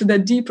we get to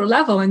that deeper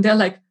level. And they're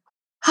like,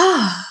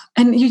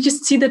 and you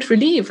just see that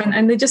relief.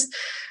 And they just,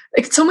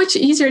 it's so much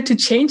easier to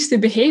change the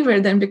behavior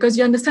then because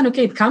you understand,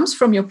 okay, it comes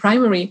from your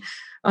primary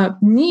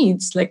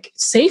needs, like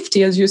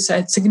safety, as you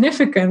said,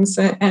 significance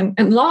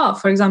and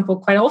love. For example,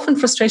 quite often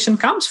frustration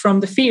comes from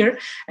the fear,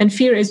 and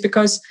fear is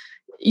because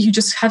you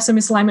just have some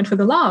misalignment with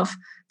the love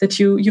that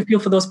you feel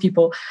for those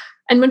people.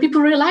 And when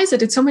people realize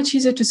it, it's so much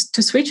easier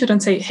to switch it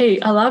and say, hey,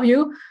 I love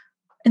you,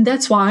 and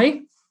that's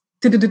why.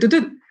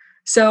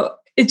 So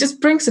it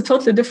just brings a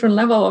totally different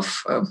level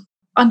of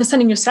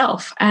understanding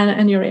yourself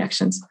and your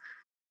reactions.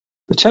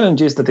 The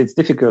challenge is that it's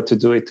difficult to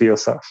do it to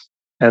yourself.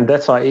 And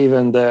that's why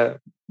even the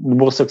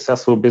most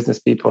successful business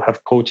people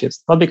have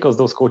coaches, not because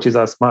those coaches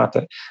are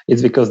smarter,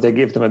 it's because they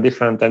give them a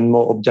different and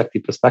more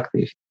objective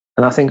perspective.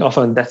 And I think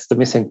often that's the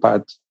missing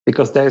part,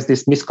 because there's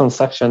this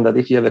misconception that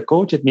if you have a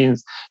coach, it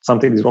means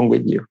something is wrong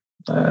with you.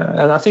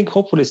 And I think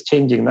hopefully it's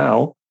changing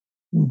now,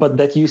 but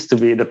that used to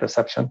be the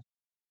perception.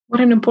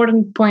 What an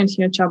important point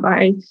here,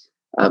 Csaba.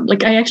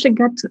 I actually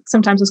get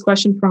sometimes this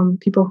question from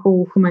people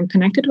whom I'm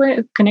connected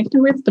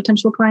with,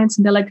 potential clients,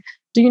 and they're like,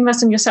 do you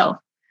invest in yourself?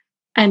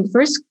 And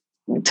first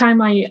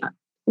time I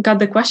got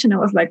the question, I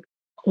was like,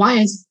 why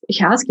is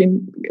he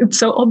asking? It's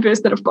so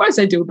obvious that of course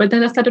I do. But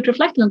then I started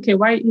reflecting, okay,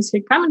 why is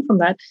he coming from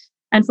that?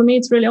 And for me,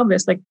 it's really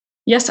obvious. Like,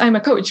 yes, I'm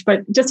a coach,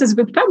 but just as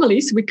with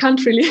families, we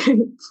can't really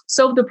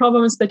solve the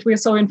problems that we're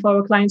solving for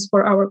our clients,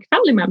 for our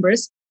family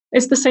members.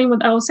 It's the same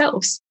with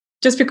ourselves.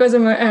 Just because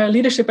I'm a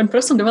leadership and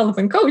personal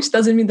development coach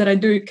doesn't mean that I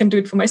can do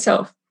it for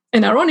myself.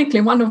 And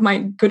ironically, one of my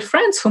good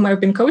friends whom I've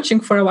been coaching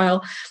for a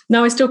while,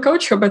 now I still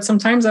coach her, but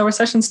sometimes our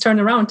sessions turn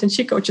around and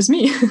she coaches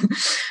me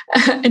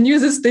and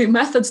uses the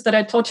methods that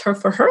I taught her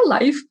for her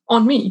life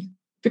on me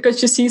because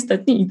she sees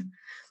that need.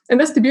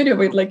 And that's the beauty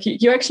of it. Like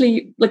you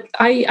actually,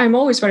 I'm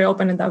always very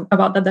open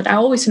about that I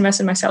always invest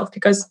in myself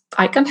because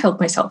I can't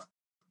help myself.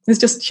 It's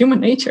just human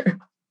nature.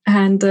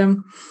 And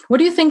what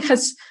do you think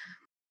has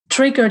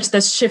triggered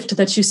this shift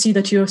that you see,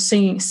 that you're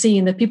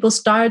seeing that people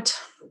start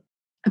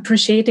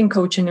appreciating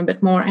coaching a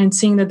bit more and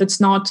seeing that it's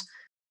not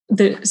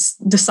the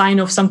sign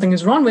of something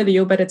is wrong with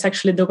you, but it's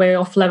actually the way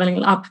of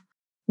leveling up?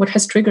 What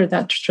has triggered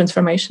that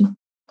transformation?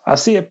 I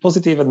see a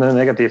positive and a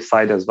negative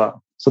side as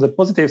well. So the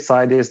positive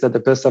side is that the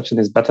perception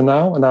is better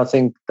now, and I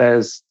think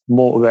there's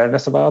more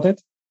awareness about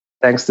it.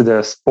 Thanks to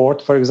the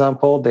sport, for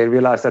example, they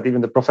realize that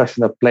even the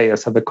professional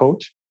players have a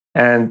coach.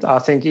 And I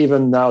think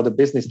even now the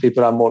business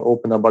people are more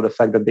open about the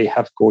fact that they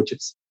have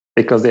coaches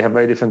because they have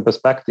very different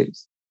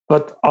perspectives.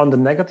 But on the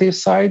negative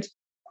side,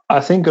 I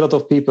think a lot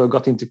of people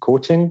got into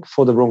coaching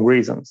for the wrong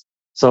reasons.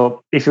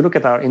 So if you look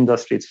at our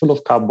industry, it's full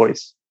of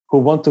cowboys who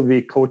want to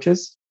be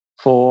coaches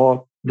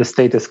for the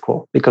status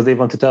quo because they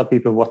want to tell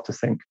people what to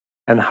think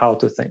and how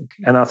to think.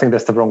 And I think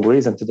that's the wrong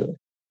reason to do it.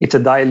 It's a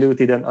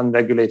diluted and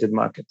unregulated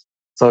market.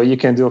 So you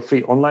can do a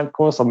free online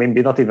course, or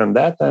maybe not even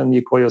that, and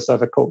you call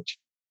yourself a coach.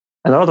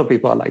 And a lot of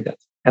people are like that.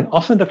 And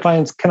often the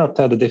clients cannot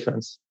tell the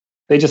difference.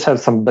 They just have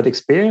some bad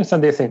experience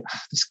and they think,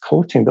 this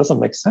coaching doesn't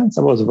make sense.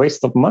 It was a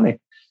waste of money.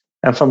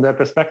 And from their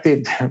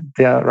perspective,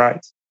 they are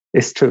right.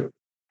 It's true.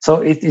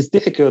 So it is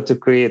difficult to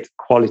create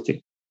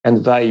quality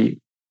and value.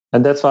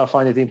 And that's why I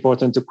find it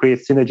important to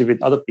create synergy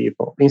with other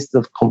people instead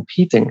of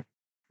competing.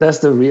 That's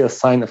the real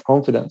sign of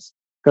confidence.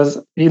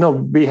 Because,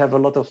 we have a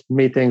lot of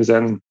meetings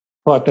and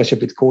partnership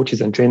with coaches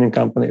and training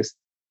companies.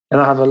 And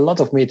I have a lot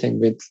of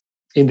meetings with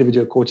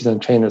individual coaches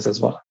and trainers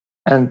as well.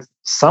 And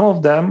some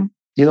of them,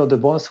 the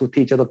ones who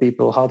teach other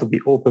people how to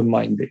be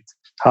open-minded,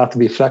 how to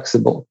be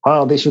flexible,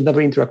 how they should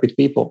never interact with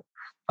people.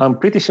 I'm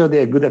pretty sure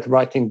they are good at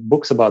writing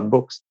books about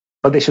books,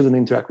 but they shouldn't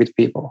interact with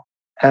people.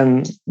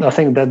 And I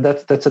think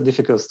that's a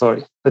difficult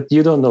story, that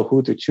you don't know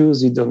who to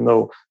choose. You don't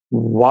know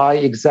why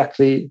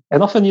exactly.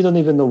 And often you don't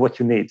even know what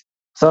you need.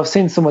 So I've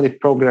seen so many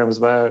programs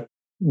where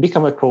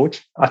become a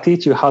coach. I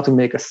teach you how to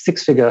make a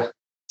 6-figure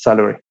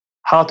salary,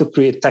 how to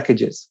create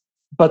packages.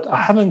 But I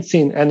haven't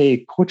seen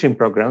any coaching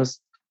programs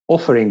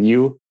offering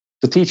you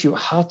to teach you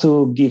how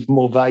to give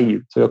more value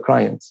to your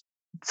clients.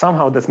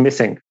 Somehow that's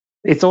missing.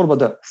 It's all about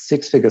the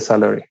 6-figure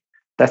salary.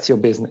 That's your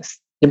business.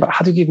 Yeah, but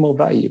how do you give more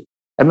value?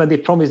 And when they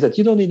promise that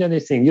you don't need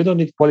anything, you don't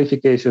need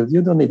qualifications,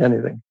 you don't need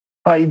anything,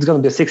 but it's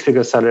going to be a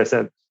 6-figure salary. I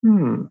said,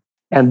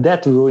 And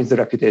that ruins the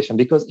reputation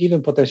because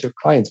even potential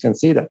clients can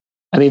see that.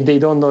 And if they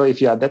don't know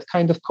if you are that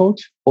kind of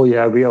coach or you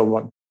are a real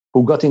one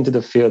who got into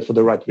the field for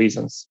the right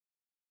reasons.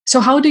 So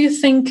how do you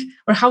think,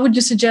 or how would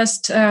you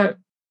suggest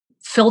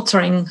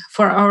filtering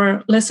for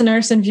our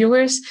listeners and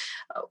viewers?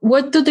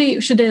 What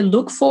should they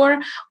look for?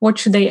 What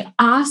should they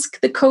ask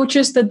the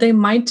coaches that they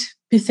might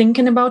be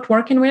thinking about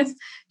working with,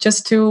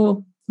 just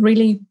to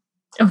really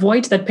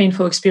avoid that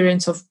painful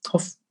experience of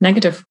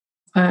negative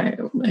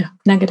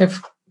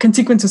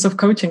consequences of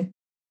coaching?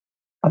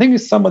 I think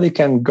if somebody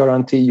can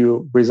guarantee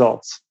you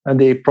results and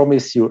they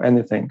promise you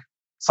anything,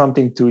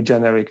 something too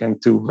generic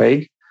and too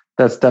vague,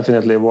 that's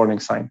definitely a warning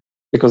sign,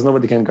 because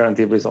nobody can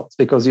guarantee results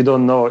because you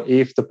don't know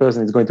if the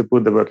person is going to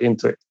put the work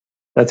into it.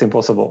 That's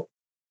impossible.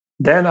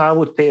 Then I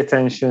would pay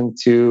attention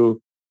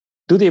to,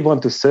 do they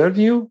want to serve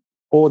you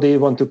or they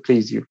want to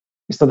please you?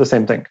 It's not the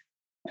same thing.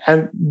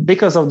 And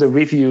because of the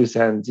reviews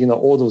and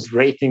all those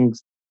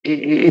ratings,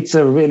 it's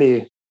a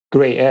really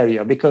gray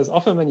area, because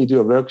often when you do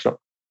a workshop,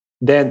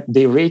 then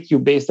they rate you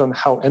based on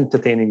how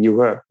entertaining you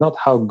were, not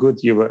how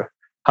good you were,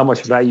 how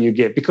much value you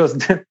gave,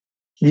 because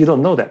you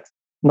don't know that,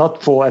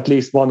 not for at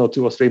least 1 or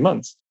 2 or 3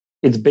 months.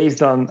 It's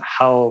based on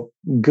how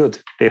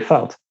good they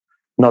felt,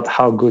 not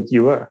how good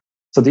you were.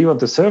 So do you want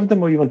to serve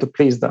them or you want to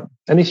please them?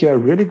 And if you're a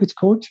really good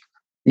coach,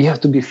 you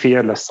have to be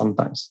fearless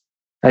sometimes.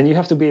 And you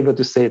have to be able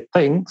to say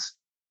things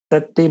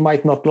that they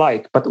might not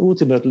like, but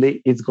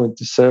ultimately it's going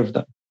to serve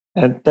them.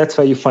 And that's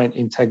where you find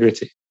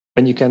integrity,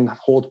 when you can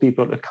hold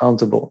people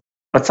accountable.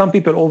 But some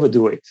people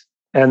overdo it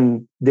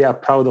and they are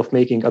proud of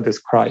making others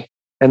cry.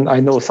 And I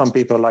know some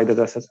people like that.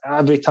 I said,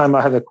 every time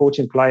I have a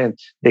coaching client,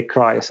 they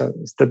cry. So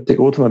is that the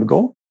ultimate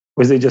goal?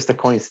 Or is it just a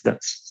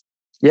coincidence?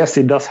 Yes,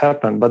 it does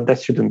happen, but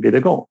that shouldn't be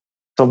the goal.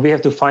 So we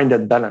have to find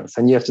that balance.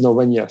 And you have to know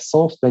when you're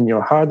soft, when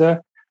you're harder.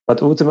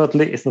 But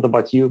ultimately, it's not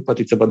about you, but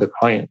it's about the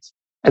client.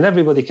 And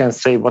everybody can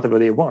say whatever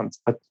they want.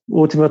 But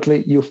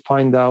ultimately, you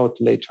find out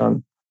later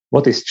on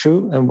what is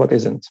true and what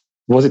isn't.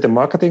 Was it a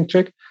marketing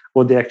trick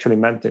or they actually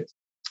meant it?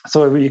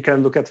 So you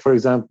can look at, for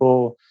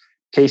example,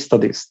 case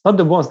studies, not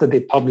the ones that they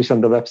publish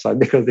on the website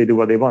because they do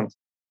what they want.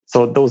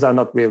 So those are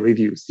not real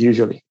reviews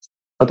usually,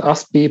 but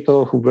ask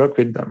people who work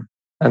with them.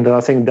 And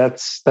I think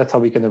that's how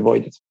we can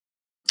avoid it.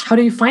 How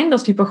do you find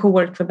those people who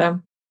work for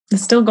them? It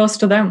still goes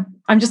to them.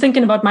 I'm just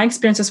thinking about my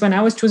experiences when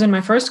I was choosing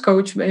my first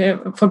coach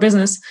for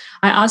business.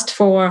 I asked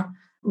for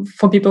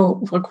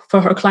people,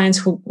 for her clients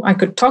who I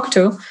could talk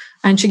to,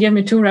 and she gave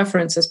me 2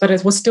 references, but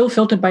it was still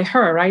filtered by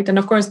her, right? And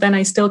of course, then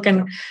I still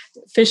can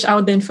fish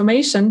out the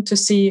information to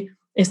see,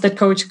 is that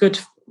coach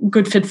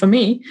good fit for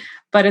me?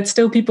 But it's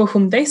still people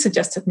whom they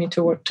suggested me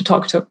to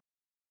talk to.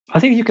 I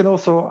think you can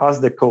also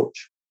ask the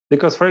coach.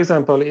 Because, for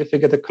example, if we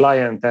get a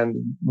client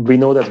and we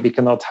know that we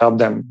cannot help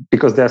them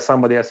because there's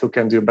somebody else who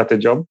can do a better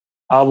job,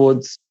 I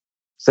would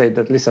say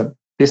that, listen,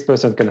 this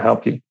person can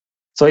help you.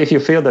 So if you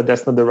feel that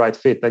that's not the right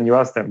fit, then you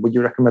ask them, would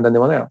you recommend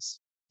anyone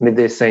else? And if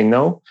they say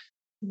no,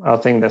 I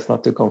think that's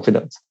not too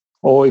confident.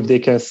 Or if they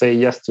can say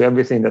yes to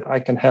everything, that I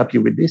can help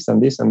you with this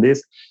and this and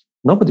this,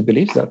 Nobody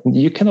believes that.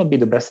 You cannot be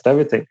the best at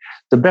everything.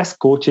 The best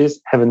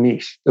coaches have a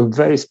niche, a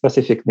very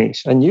specific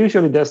niche. And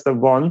usually that's the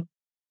one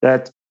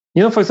that,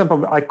 for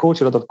example, I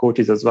coach a lot of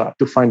coaches as well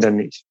to find their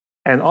niche.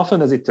 And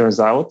often, as it turns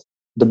out,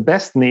 the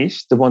best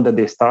niche, the one that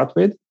they start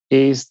with,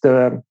 is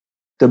the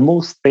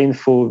most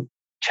painful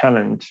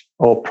challenge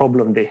or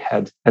problem they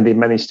had and they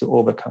managed to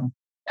overcome.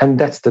 And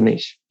that's the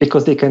niche,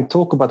 because they can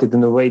talk about it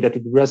in a way that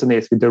it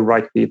resonates with the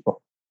right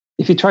people.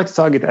 If you try to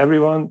target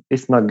everyone,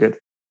 it's not good.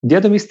 The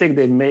other mistake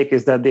they make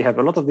is that they have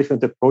a lot of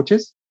different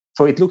approaches.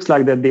 So it looks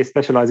like that they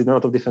specialize in a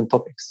lot of different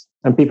topics.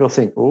 And people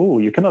think, oh,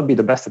 you cannot be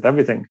the best at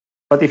everything.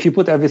 But if you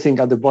put everything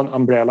under one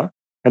umbrella,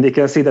 and they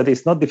can see that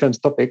it's not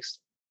different topics,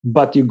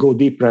 but you go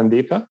deeper and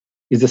deeper,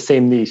 it's the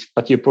same niche,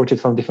 but you approach it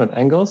from different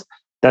angles,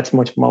 that's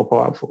much more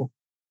powerful.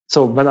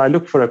 So when I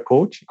look for a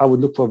coach, I would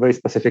look for a very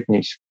specific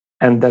niche.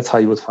 And that's how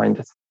you would find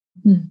it.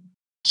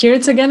 Here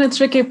it's again a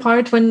tricky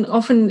part when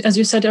often, as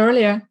you said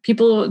earlier,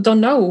 people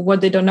don't know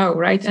what they don't know,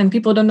 right? And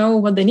people don't know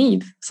what they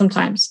need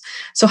sometimes.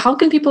 So how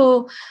can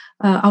people,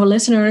 our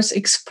listeners,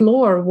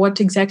 explore what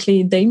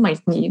exactly they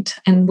might need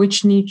and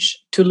which niche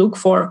to look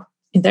for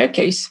in their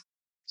case?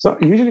 So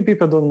usually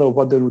people don't know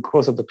what the root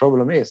cause of the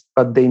problem is,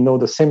 but they know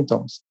the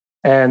symptoms.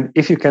 And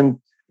if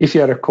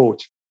you are a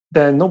coach,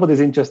 then nobody's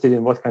interested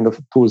in what kind of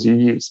tools you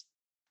use,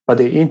 but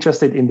they're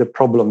interested in the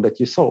problem that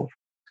you solve.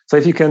 So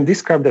if you can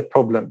describe that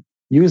problem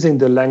using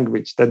the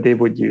language that they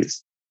would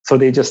use, so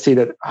they just see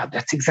that,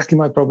 that's exactly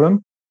my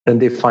problem, then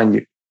they find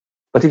you.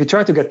 But if you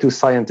try to get too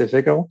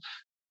scientific,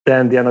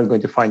 then they are not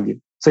going to find you.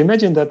 So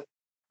imagine that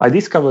I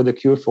discovered a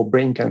cure for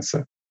brain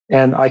cancer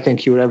and I can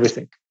cure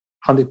everything,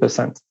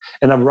 100%.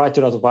 And I write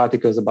a lot of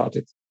articles about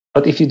it.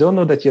 But if you don't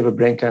know that you have a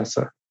brain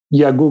cancer,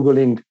 you are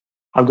Googling,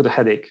 I've got a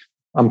headache,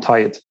 I'm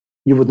tired,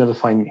 you would never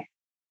find me.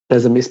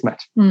 There's a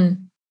mismatch.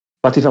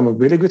 But if I'm a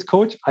really good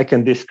coach, I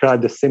can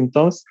describe the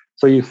symptoms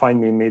so you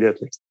find me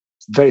immediately,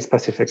 very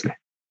specifically.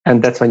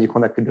 And that's when you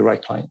connect with the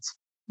right clients.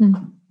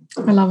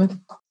 I love it.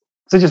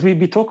 So just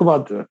we talk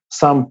about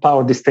some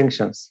power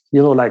distinctions,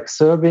 like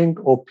serving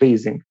or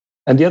pleasing.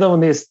 And the other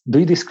one is, do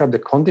you describe the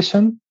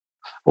condition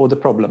or the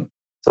problem?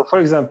 So for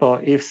example,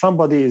 if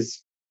somebody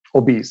is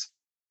obese,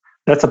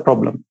 that's a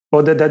problem.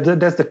 Or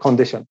that's the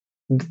condition.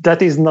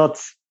 That is not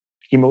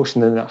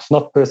emotional enough,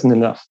 not personal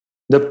enough.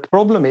 The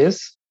problem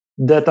is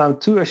that I'm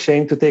too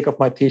ashamed to take off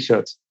my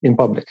t-shirt in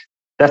public.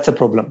 That's a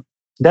problem.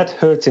 That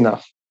hurts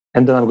enough.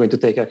 And then I'm going to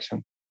take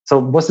action. So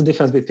what's the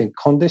difference between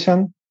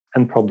condition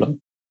and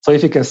problem? So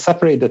if you can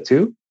separate the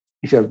two,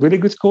 if you're a really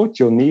good coach,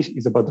 your niche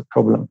is about the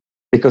problem,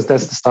 because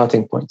that's the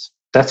starting point.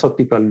 That's what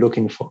people are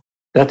looking for.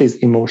 That is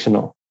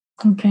emotional.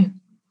 Okay.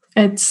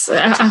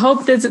 I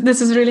hope this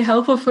is really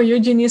helpful for you,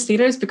 genius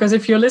leaders, because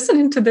if you're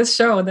listening to this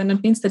show, then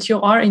it means that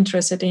you are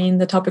interested in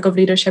the topic of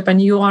leadership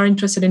and you are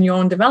interested in your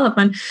own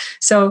development.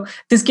 So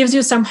this gives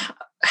you some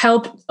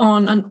help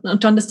to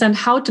understand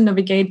how to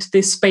navigate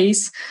this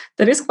space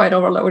that is quite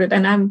overloaded.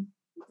 And I'm,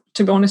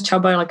 to be honest,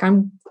 Csaba,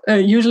 I'm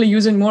usually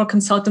using more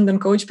consultant than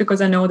coach,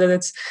 because I know that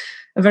it's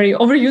a very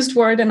overused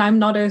word, and I'm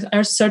not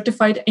a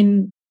certified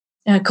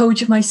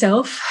coach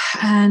myself,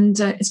 and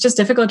it's just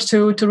difficult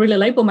to really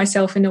label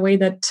myself in a way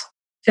that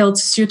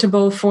feels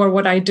suitable for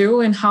what I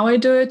do and how I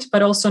do it,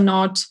 but also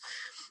not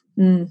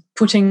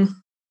putting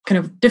kind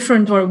of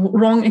different or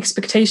wrong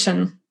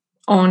expectation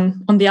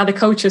on the other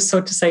coaches,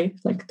 so to say.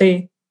 Like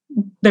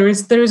there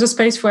is a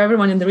space for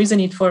everyone, and there is a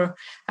need for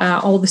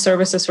all the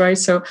services, right?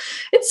 So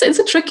it's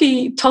a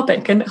tricky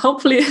topic, and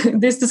hopefully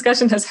this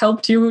discussion has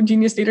helped you,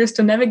 genius leaders,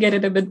 to navigate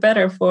it a bit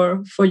better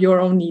for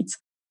your own needs.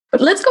 But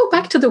let's go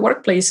back to the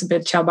workplace a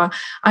bit, Csaba.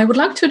 I would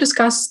like to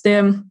discuss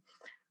the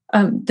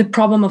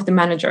problem of the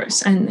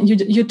managers. And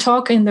you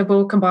talk in the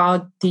book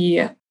about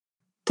the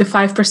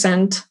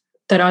 5%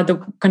 that are the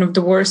kind of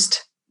the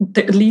worst,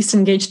 the least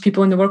engaged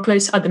people in the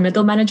workplace are the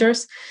middle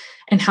managers,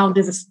 and how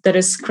that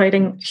is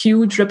creating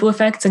huge ripple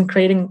effects and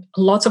creating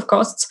lots of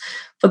costs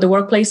for the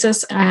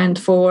workplaces and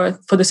for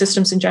the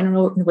systems in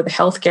general with the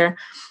healthcare.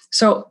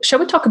 So shall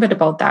we talk a bit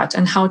about that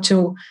and how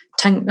to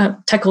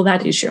tackle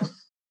that issue?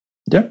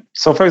 Yeah.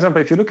 So, for example,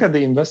 if you look at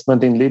the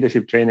investment in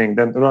leadership training,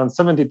 then around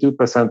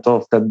 72%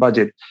 of that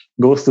budget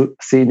goes to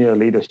senior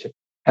leadership,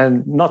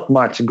 and not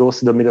much goes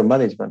to the middle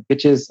management,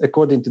 which is,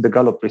 according to the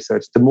Gallup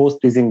research, the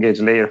most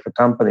disengaged layer for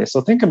companies.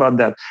 So think about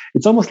that.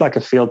 It's almost like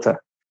a filter.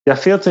 They're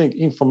filtering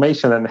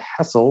information and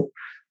hassle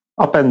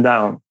up and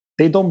down.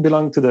 They don't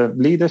belong to the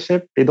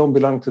leadership. They don't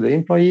belong to the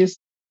employees.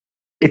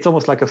 It's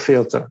almost like a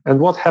filter. And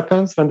what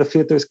happens when the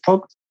filter is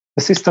clogged?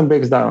 The system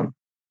breaks down,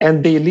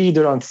 and they lead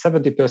around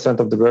 70%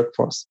 of the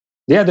workforce.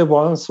 They are the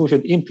ones who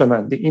should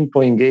implement the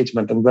employee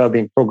engagement and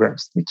well-being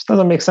programs, which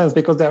doesn't make sense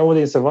because they're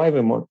already in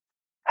survival mode.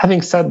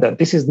 Having said that,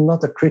 this is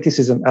not a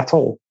criticism at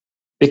all,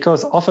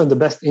 because often the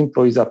best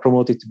employees are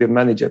promoted to be a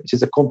manager, which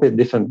is a completely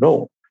different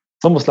role.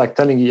 It's almost like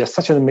telling you, you're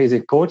such an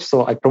amazing coach,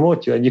 so I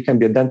promote you and you can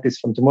be a dentist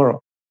from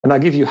tomorrow. And I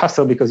give you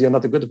hassle because you're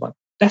not a good one.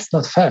 That's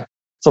not fair.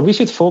 So we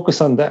should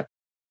focus on that,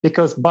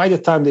 because by the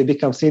time they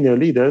become senior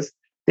leaders,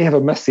 they have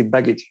a massive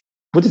baggage.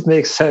 Would it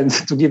make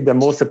sense to give them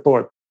more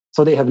support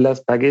so they have less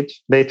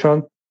baggage later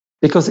on?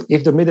 Because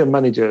if the middle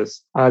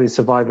managers are in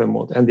survival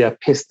mode and they are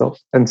pissed off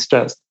and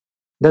stressed,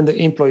 then the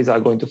employees are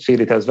going to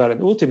feel it as well.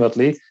 And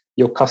ultimately,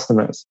 your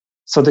customers.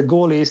 So the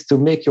goal is to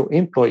make your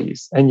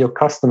employees and your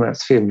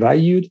customers feel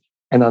valued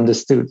and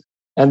understood.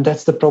 And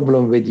that's the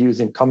problem with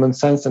using common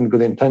sense and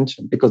good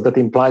intention, because that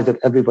implies that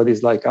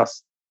everybody's like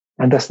us.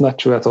 And that's not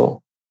true at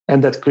all.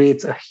 And that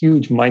creates a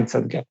huge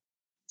mindset gap.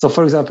 So,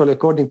 for example,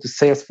 according to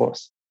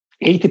Salesforce,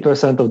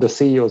 80% of the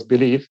CEOs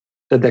believe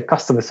that their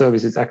customer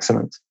service is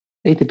excellent.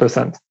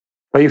 80%.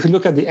 But if you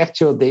look at the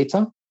actual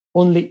data,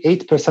 only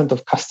 8%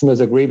 of customers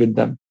agree with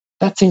them.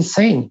 That's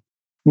insane.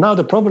 Now,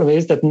 the problem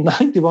is that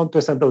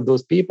 91% of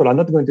those people are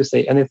not going to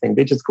say anything.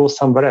 They just go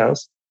somewhere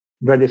else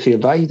where they feel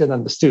valued and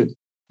understood.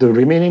 The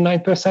remaining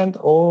 9%,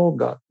 oh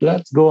God,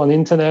 let's go on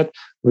internet,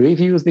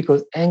 reviews,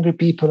 because angry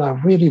people are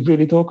really,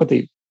 really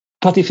talkative.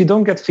 But if you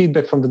don't get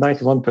feedback from the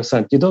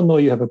 91%, you don't know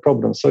you have a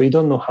problem. So you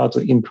don't know how to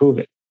improve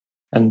it.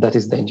 And that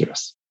is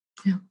dangerous.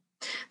 Yeah.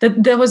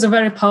 That was a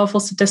very powerful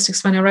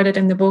statistics. When I read it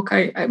in the book,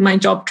 my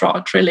jaw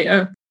dropped really.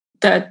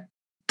 That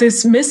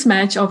this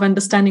mismatch of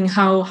understanding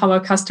how our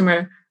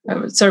customer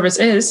service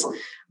is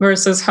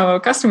versus how our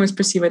customers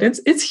perceive it,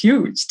 it's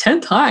huge,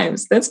 10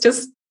 times. That's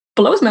just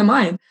blows my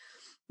mind.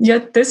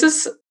 Yet this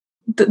is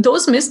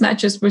those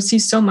mismatches we see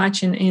so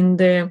much in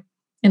a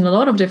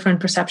lot of different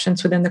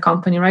perceptions within the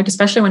company, right?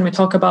 Especially when we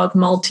talk about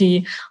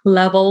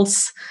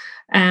multi-levels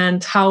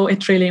and how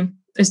it really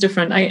is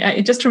different.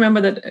 I just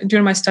remember that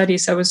during my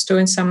studies, I was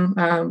doing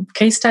some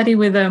case study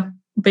with a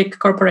big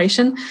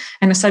corporation,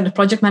 and I studied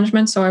project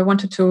management. So I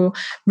wanted to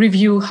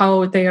review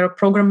how their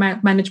program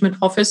management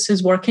office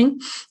is working,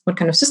 what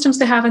kind of systems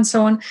they have, and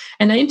so on.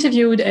 And I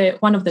interviewed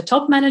one of the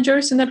top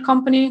managers in that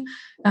company.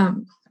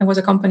 It was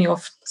a company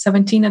of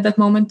 17 at that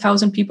moment,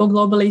 1,000 people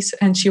globally,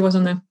 and she was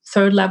on the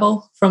third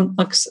level from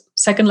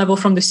second level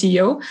from the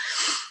CEO.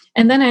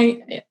 And then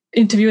I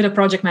interviewed a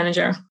project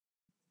manager,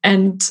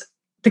 and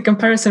the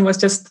comparison was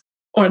just,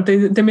 or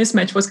the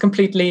mismatch was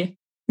completely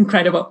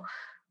incredible.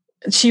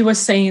 She was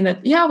saying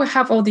that, yeah, we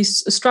have all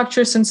these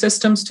structures and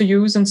systems to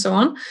use and so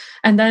on.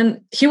 And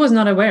then he was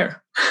not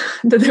aware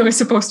that they were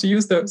supposed to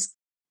use those.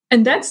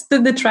 And that's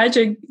the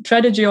tragic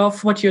tragedy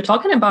of what you're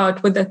talking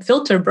about with that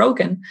filter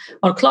broken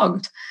or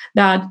clogged,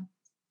 that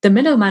the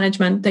middle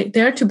management,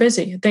 they're too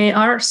busy. They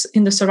are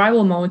in the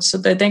survival mode, so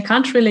that they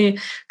can't really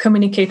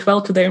communicate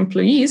well to their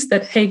employees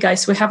that, hey,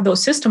 guys, we have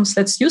those systems,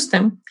 let's use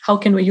them. How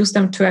can we use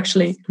them to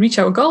actually reach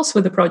our goals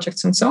with the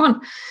projects and so on?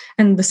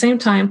 And at the same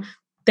time,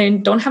 they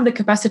don't have the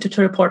capacity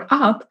to report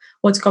up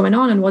what's going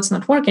on and what's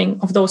not working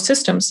of those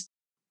systems.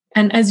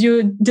 And as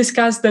you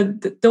discussed,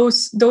 that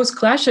those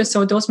clashes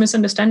or those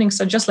misunderstandings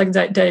are just like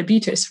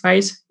diabetes,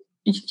 right?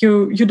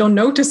 You don't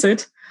notice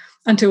it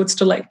until it's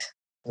too late.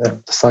 Yeah,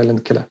 the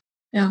silent killer.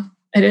 Yeah,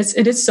 it is.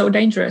 It is so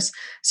dangerous.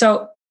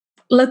 So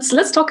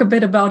let's talk a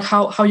bit about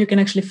how you can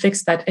actually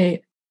fix that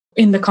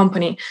in the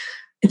company.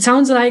 It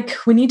sounds like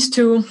we need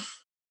to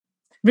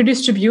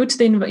redistribute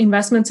the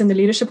investments in the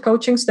leadership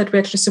coaching so that we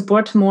actually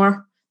support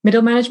more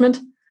middle management.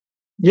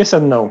 Yes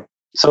and no.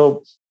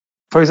 So,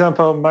 for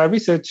example, my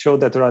research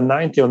showed that around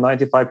 90 or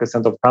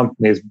 95% of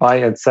companies buy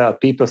and sell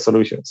people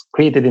solutions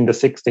created in the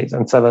 60s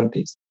and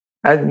 70s.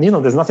 And,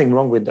 there's nothing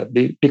wrong with that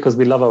because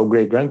we love our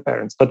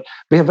great-grandparents, but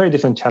we have very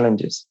different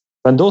challenges.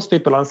 When those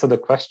people answered the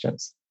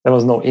questions, there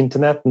was no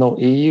internet, no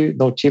EU,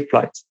 no cheap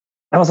flights.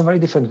 That was a very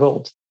different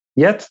world.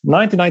 Yet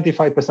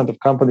 95% of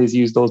companies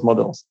use those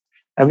models,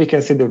 and we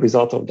can see the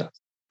result of that.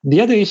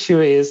 The other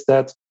issue is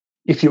that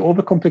if you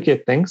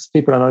overcomplicate things,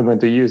 people are not going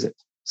to use it.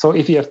 So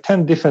if you have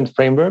 10 different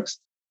frameworks,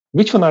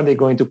 which one are they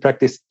going to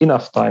practice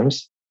enough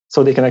times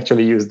so they can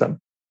actually use them?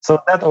 So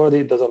that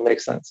already doesn't make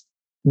sense.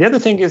 The other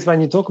thing is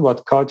when you talk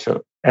about culture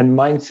and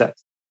mindset,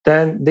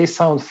 then they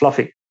sound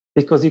fluffy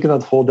because you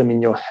cannot hold them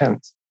in your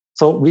hands.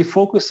 So we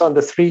focus on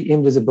the 3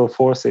 invisible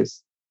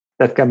forces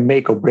that can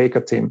make or break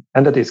a team.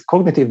 And that is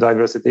cognitive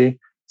diversity,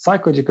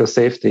 psychological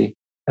safety,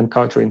 and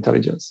cultural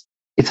intelligence.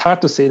 It's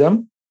hard to see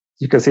them.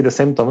 You can see the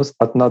symptoms,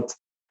 but not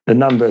the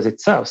numbers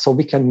itself. So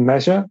we can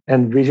measure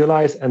and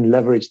visualize and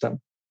leverage them.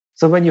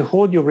 So when you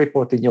hold your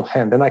report in your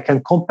hand, and I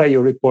can compare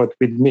your report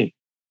with me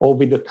or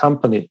with the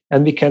company,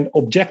 and we can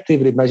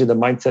objectively measure the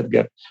mindset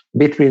gap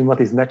between what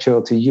is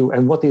natural to you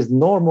and what is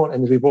normal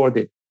and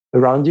rewarded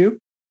around you,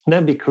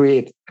 then we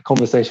create a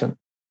conversation.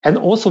 And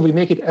also we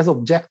make it as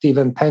objective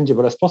and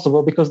tangible as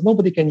possible, because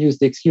nobody can use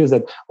the excuse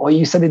that, oh,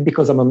 you said it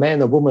because I'm a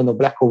man or woman or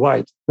black or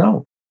white.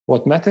 No,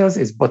 what matters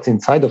is what's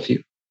inside of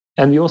you.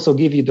 And we also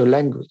give you the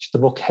language, the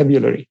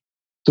vocabulary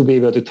to be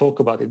able to talk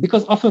about it.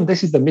 Because often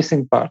this is the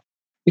missing part,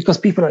 because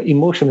people are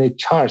emotionally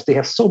charged. They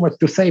have so much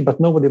to say, but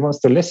nobody wants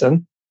to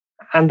listen.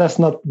 And that's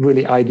not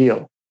really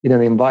ideal in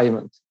an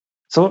environment.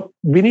 So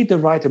we need the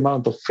right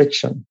amount of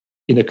friction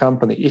in a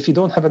company. If you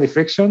don't have any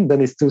friction,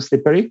 then it's too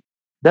slippery.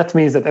 That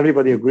means that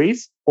everybody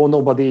agrees or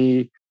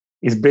nobody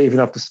is brave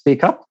enough to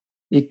speak up,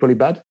 equally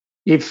bad.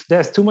 If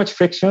there's too much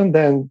friction,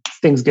 then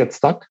things get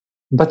stuck.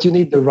 But you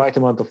need the right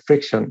amount of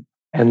friction.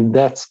 And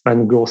that's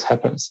when growth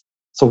happens.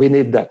 So we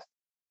need that.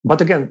 But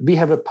again, we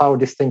have a power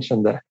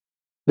distinction there,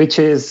 which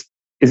is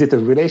Is it a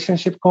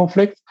relationship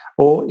conflict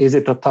or is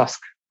it a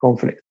task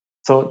conflict?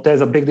 So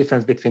there's a big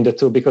difference between the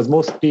two because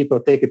most people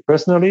take it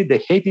personally. They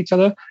hate each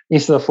other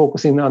instead of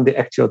focusing on the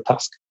actual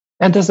task.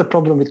 And that's the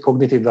problem with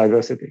cognitive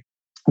diversity.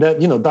 That,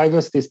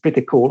 diversity is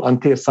pretty cool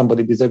until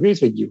somebody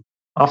disagrees with you.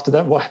 After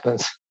that, what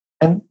happens?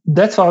 And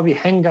that's why we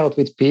hang out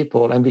with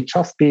people and we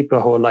trust people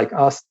who are like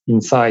us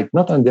inside,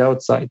 not on the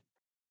outside.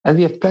 And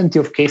we have plenty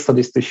of case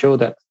studies to show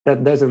that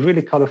there's a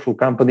really colorful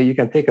company. You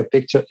can take a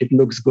picture, it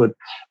looks good.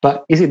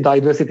 But is it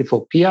diversity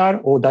for PR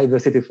or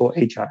diversity for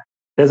HR?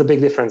 There's a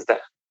big difference there.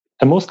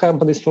 And most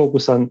companies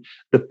focus on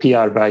the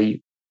PR value.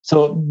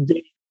 So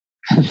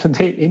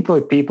they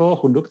employ people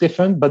who look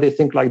different, but they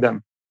think like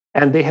them.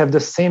 And they have the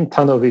same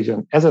tunnel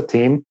vision as a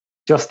team,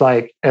 just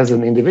like as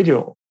an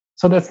individual.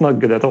 So that's not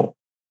good at all.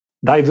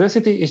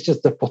 Diversity is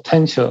just the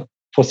potential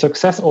for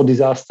success or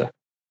disaster.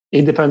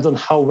 It depends on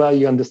how well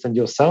you understand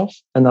yourself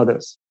and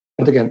others.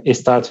 But again, it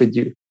starts with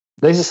you.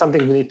 This is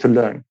something we need to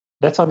learn.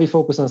 That's why we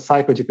focus on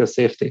psychological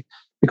safety.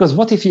 Because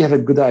what if you have a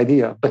good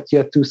idea, but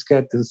you're too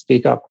scared to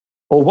speak up?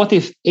 Or what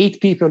if 8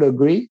 people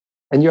agree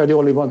and you're the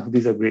only one who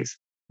disagrees?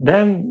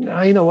 Then,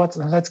 you know what,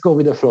 let's go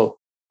with the flow.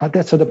 But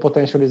that's where the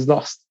potential is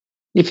lost.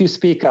 If you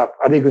speak up,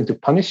 are they going to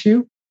punish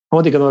you? Or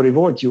are they going to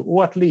reward you?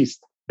 Or at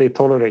least they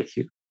tolerate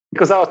you?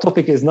 Because our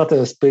topic is not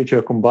a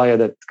spiritual kumbaya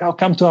that,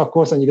 come to our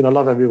course and you're going to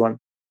love everyone.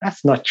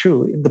 That's not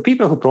true. The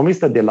people who promise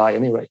that, they lie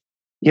anyway.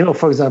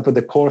 For example,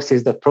 the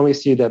courses that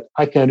promise you that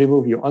I can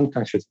remove your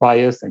unconscious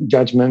bias and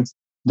judgments.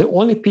 The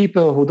only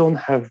people who don't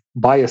have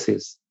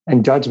biases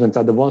and judgments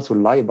are the ones who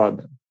lie about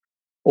them,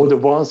 or the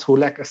ones who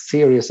lack a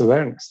serious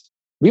awareness.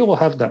 We all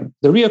have them.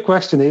 The real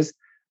question is,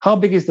 how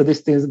big is the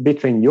distance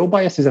between your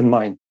biases and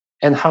mine,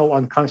 and how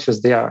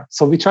unconscious they are?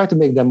 So we try to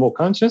make them more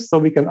conscious so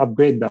we can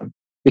upgrade them.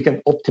 We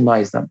can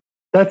optimize them.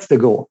 That's the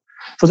goal.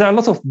 So there are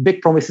lots of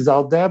big promises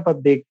out there,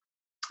 but they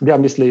are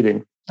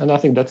misleading. And I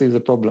think that is a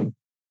problem.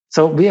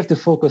 So we have to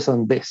focus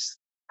on this,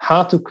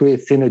 how to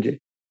create synergy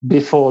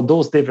before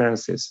those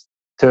differences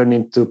turn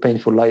into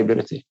painful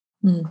liability.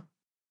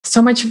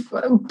 So much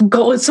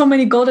gold, so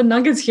many golden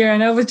nuggets here.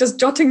 And I was just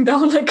jotting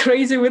down like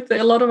crazy with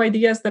a lot of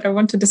ideas that I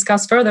want to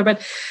discuss further.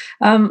 But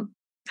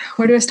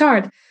where do I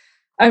start?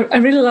 I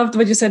really loved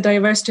what you said,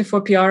 diversity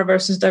for PR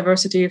versus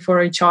diversity for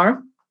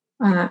HR.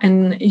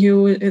 And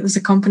you, as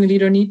a company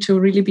leader, need to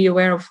really be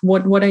aware of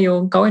what are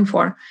you going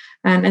for.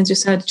 And as you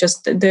said,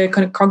 just the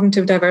kind of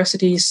cognitive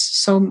diversity is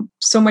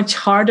so much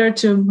harder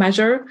to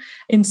measure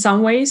in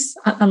some ways,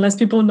 unless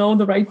people know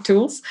the right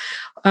tools.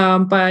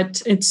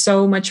 But it's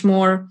so much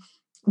more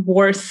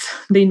worth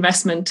the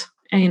investment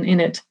in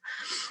it.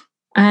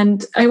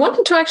 And I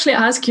wanted to actually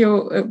ask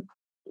you,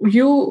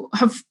 you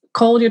have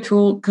called your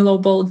tool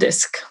Global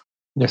Disc.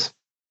 Yes.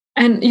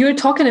 And you were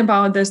talking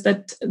about this,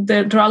 that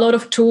there are a lot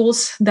of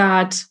tools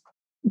that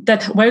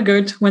were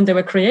good when they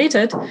were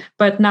created,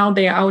 but now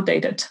they are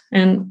outdated.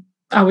 And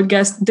I would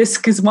guess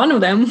disk is one of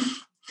them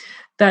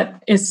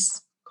that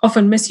is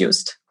often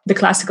misused, the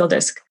classical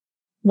disk.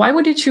 Why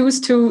would you choose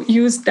to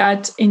use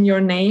that in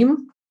your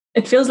name?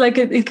 It feels like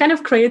it kind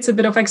of creates a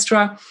bit of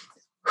extra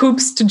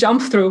hoops to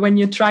jump through when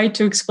you try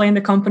to explain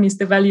the companies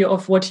the value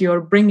of what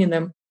you're bringing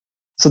them.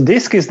 So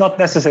disk is not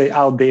necessarily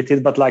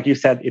outdated, but like you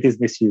said, it is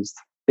misused.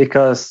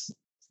 Because,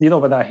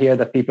 when I hear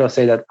that people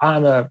say that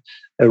I'm a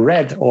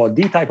red or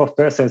D type of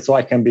person, so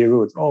I can be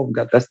rude. Oh,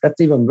 God,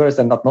 that's even worse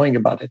than not knowing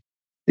about it.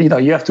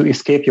 You have to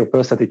escape your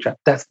personality trap.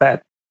 That's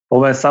bad. Or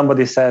when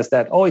somebody says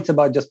that, it's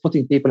about just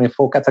putting people in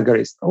 4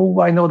 categories.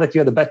 Oh, I know that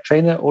you're the bad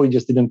trainer or you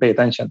just didn't pay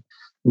attention.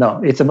 No,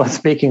 it's about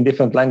speaking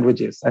different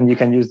languages and you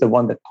can use the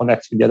one that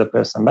connects with the other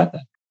person better.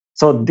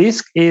 So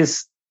disk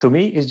is, to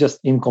me, is just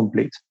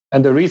incomplete.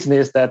 And the reason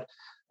is that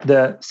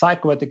the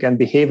psychometric and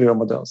behavioral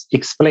models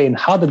explain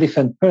how the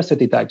different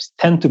personality types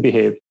tend to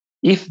behave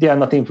if they are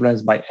not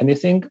influenced by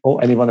anything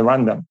or anyone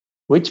around them,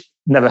 which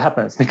never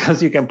happens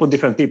because you can put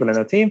different people in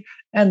a team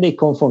and they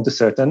conform to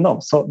certain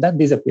norms. So that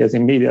disappears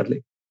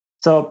immediately.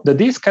 So the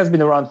disk has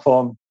been around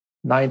for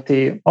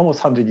 90,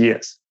 almost 100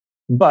 years.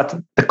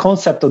 But the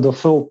concept of the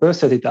 4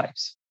 personality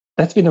types,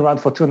 that's been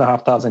around for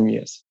 2,500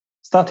 years.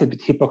 Started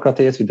with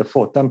Hippocrates with the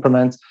 4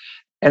 temperaments.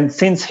 And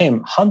since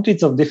him,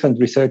 hundreds of different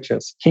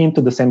researchers came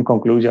to the same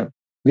conclusion.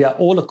 We are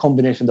all a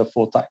combination of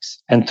 4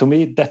 types. And to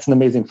me, that's an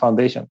amazing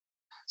foundation.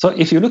 So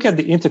if you look at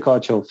the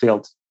intercultural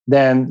field,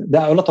 then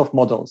there are a lot of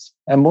models.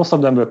 And most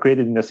of them were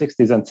created in the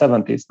 60s and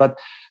 70s. But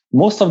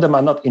most of them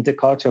are not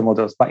intercultural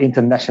models, but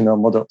international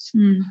models.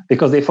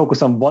 Because they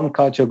focus on one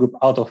culture group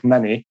out of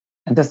many.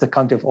 And that's the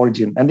country of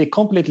origin. And they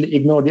completely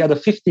ignore the other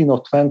 15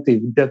 or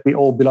 20 that we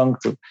all belong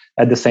to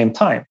at the same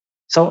time.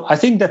 So I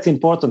think that's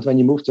important when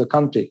you move to a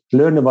country,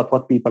 learn about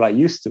what people are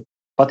used to.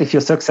 But if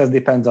your success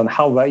depends on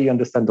how well you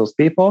understand those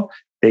people,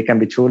 they can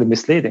be truly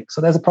misleading. So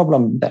there's a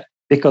problem there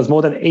because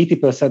more than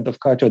 80% of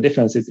cultural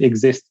differences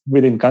exist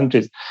within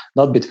countries,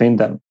 not between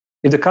them.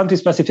 If the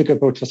country-specific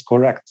approach was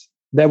correct,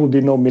 there would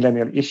be no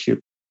millennial issue.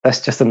 That's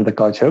just another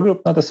cultural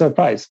group, not a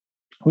surprise.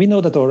 We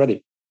know that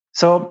already.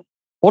 So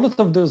all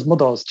of those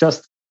models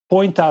just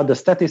point out the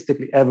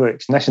statistically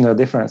average national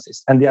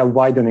differences, and they are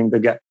widening the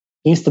gap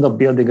instead of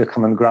building a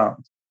common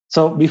ground.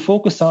 So we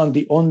focus on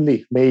the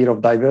only layer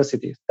of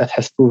diversity that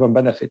has proven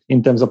benefit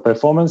in terms of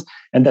performance,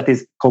 and that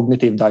is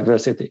cognitive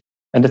diversity.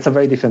 And that's a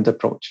very different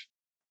approach.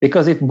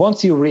 Because if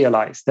once you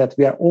realize that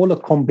we are all a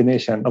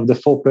combination of the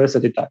 4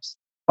 personality types,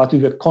 but we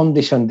were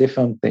conditioned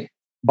differently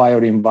by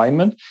our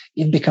environment,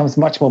 it becomes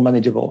much more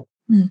manageable.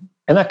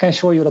 And I can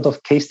show you a lot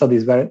of case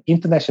studies where an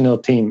international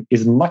team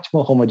is much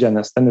more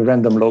homogeneous than a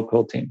random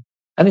local team.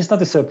 And it's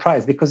not a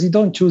surprise because you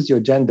don't choose your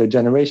gender,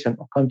 generation,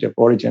 or country of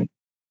origin.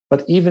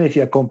 But even if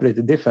you are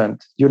completely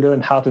different, you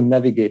learn how to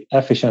navigate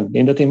efficiently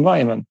in that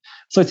environment.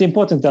 So it's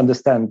important to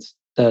understand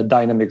the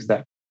dynamics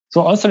there.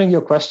 So answering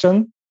your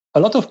question, a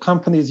lot of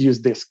companies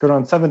use this.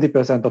 Around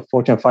 70% of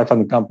Fortune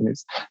 500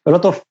 companies. A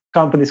lot of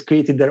companies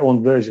created their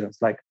own versions,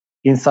 like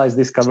Insights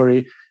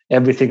Discovery,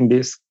 Everything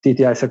This,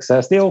 TTI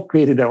Success. They all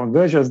created their own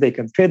versions. They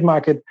can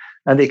trademark it,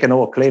 and they can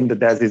all claim that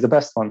theirs is the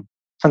best one.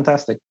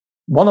 Fantastic.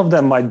 One of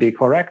them might be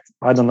correct.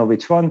 I don't know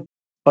which one,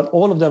 but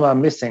all of them are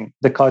missing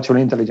the cultural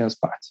intelligence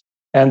part.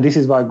 And this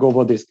is why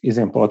global disc is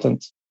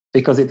important,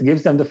 because it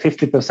gives them the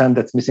 50%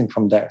 that's missing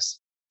from theirs.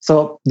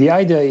 So the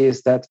idea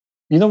is that,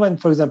 when,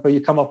 for example,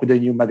 you come up with a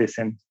new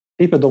medicine,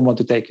 people don't want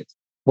to take it.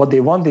 What they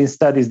want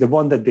instead is the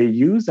one that they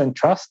use and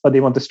trust, but they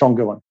want a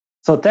stronger one.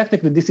 So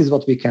technically, this is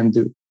what we can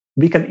do.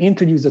 We can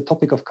introduce the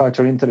topic of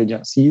cultural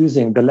intelligence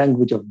using the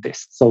language of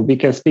this. So we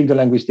can speak the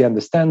language they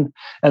understand,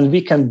 and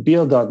we can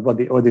build on what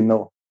they already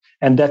know.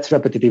 And that's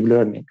repetitive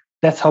learning.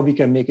 That's how we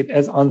can make it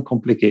as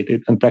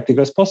uncomplicated and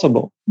practical as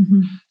possible.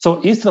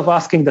 So instead of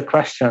asking the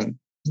question,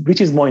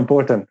 which is more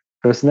important,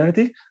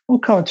 personality or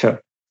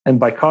culture? And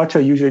by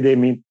culture, usually they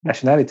mean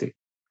nationality.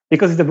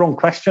 Because it's the wrong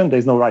question,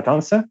 there's no right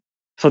answer.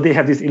 So they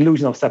have this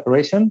illusion of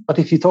separation. But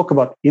if you talk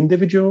about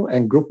individual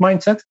and group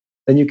mindset,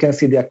 then you can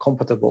see they are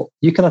compatible.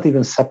 You cannot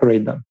even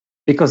separate them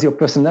because your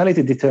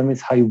personality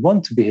determines how you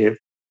want to behave,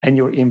 and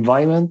your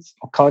environment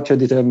or culture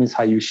determines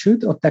how you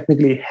should or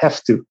technically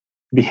have to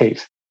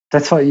behave.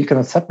 That's why you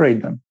cannot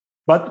separate them.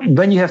 But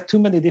when you have too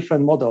many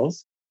different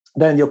models,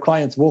 then your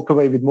clients walk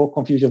away with more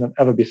confusion than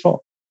ever before.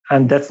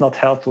 And that's not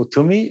helpful.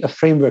 To me, a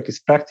framework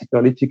is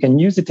practical if you can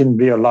use it in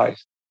real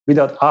life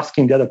without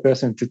asking the other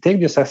person to take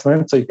the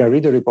assessment so you can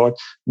read the report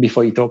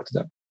before you talk to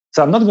them.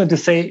 So I'm not going to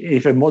say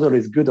if a model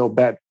is good or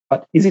bad,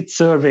 but is it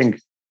serving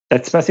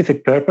that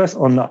specific purpose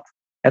or not?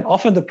 And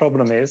often the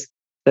problem is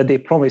that they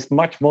promise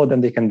much more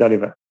than they can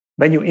deliver.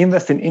 When you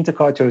invest in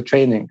intercultural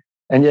training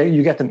and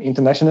you get an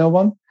international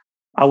one,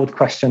 I would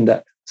question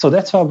that. So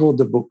that's why I wrote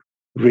the book.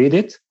 Read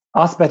it,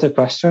 ask better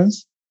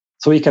questions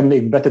so you can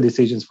make better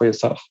decisions for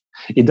yourself.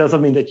 It doesn't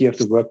mean that you have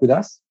to work with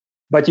us,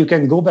 but you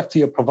can go back to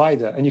your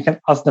provider and you can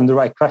ask them the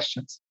right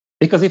questions.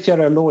 Because if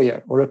you're a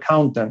lawyer or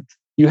accountant,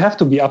 you have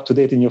to be up to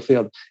date in your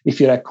field.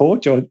 If you're a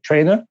coach or a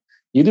trainer,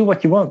 you do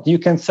what you want. You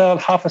can sell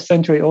half a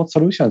century old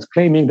solutions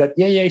claiming that,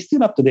 it's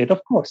still up to date.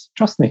 Of course,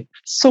 trust me.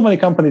 So many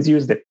companies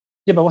used it.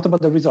 Yeah, but what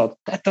about the result?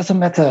 That doesn't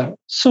matter.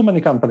 So many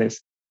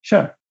companies.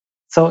 Sure.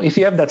 So if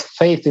you have that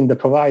faith in the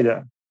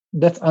provider,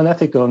 that's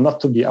unethical not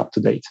to be up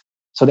to date.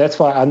 So that's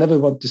why I never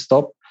want to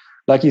stop.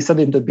 Like you said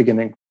in the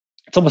beginning,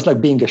 it's almost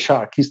like being a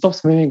shark. You stop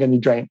swimming and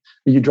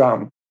you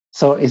drown.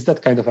 So it's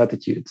that kind of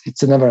attitude.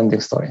 It's a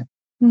never-ending story.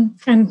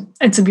 And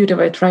it's a beauty of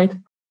it, right?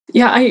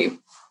 Yeah,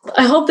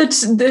 I hope that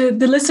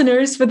the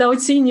listeners, without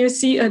seeing you,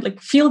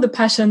 feel the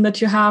passion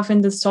that you have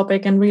in this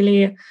topic and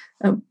really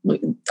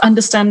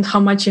understand how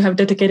much you have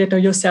dedicated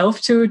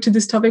yourself to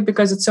this topic,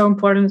 because it's so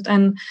important.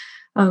 And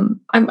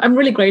I'm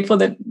really grateful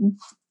that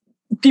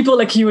people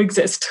like you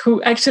exist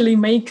who actually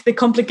make the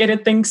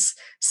complicated things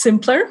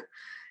simpler.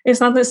 It's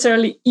not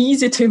necessarily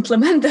easy to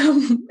implement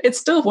them. It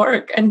still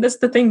work. And that's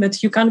the thing,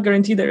 that you can't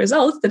guarantee the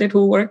results, that it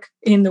will work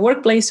in the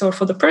workplace or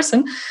for the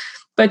person.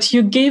 But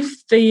you give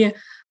the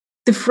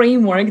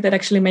framework that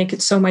actually make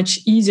it so much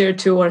easier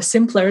or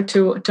simpler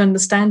to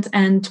understand,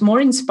 and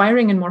more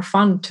inspiring and more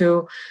fun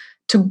to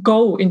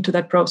go into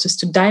that process,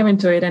 to dive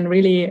into it and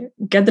really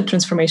get the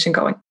transformation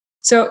going.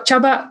 So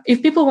Csaba,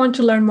 if people want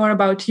to learn more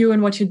about you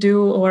and what you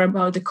do, or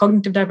about the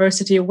cognitive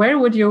diversity, where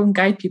would you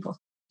guide people?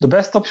 The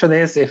best option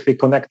is if we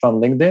connect on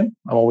LinkedIn.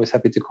 I'm always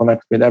happy to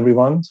connect with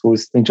everyone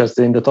who's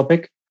interested in the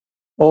topic,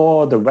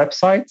 or the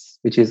website,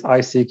 which is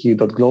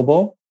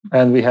icq.global.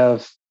 And we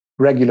have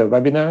regular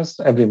webinars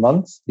every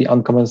month, the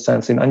Uncommon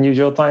Sense in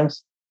Unusual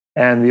Times.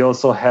 And we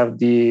also have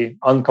the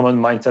Uncommon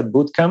Mindset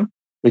Bootcamp,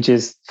 which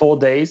is 4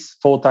 days,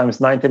 4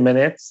 times 90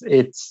 minutes.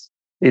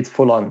 It's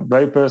full on,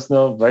 very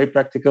personal, very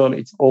practical.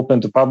 It's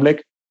open to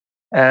public.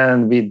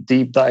 And we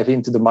deep dive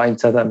into the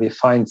mindset, and we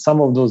find some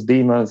of those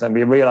demons, and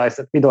we realize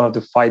that we don't have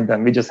to fight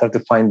them. We just have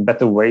to find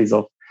better ways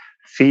of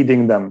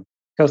feeding them.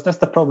 Because that's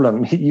the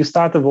problem. You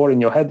start a war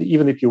in your head,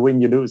 even if you win,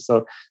 you lose.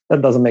 So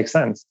that doesn't make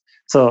sense.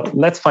 So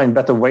let's find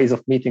better ways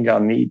of meeting our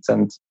needs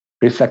and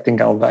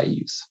reflecting our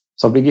values.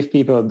 So we give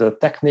people the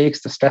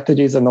techniques, the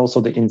strategies, and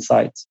also the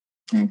insights.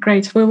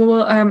 Great. I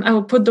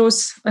will put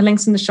those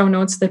links in the show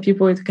notes that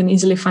people can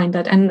easily find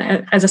that. And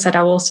as I said,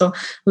 I'll also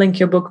link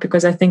your book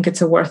because I think it's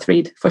a worth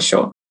read for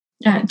sure.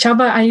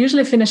 Csaba, I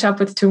usually finish up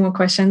with 2 more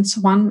questions.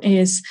 One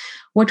is,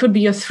 what would be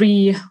your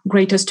 3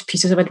 greatest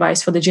pieces of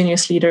advice for the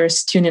genius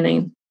leaders tuning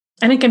in?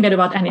 And it can be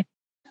about anything.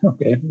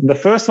 Okay. The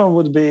first one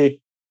would be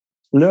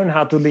learn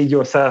how to lead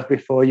yourself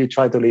before you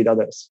try to lead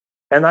others.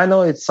 And I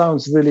know it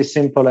sounds really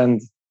simple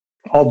and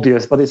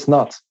obvious, but it's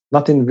not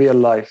in real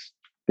life.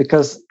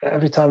 Because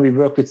every time we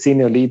work with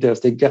senior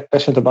leaders, they get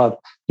passionate about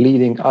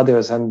leading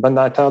others. And when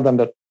I tell them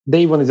that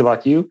day one is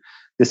about you,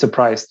 they're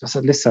surprised. I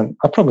said, listen,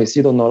 I promise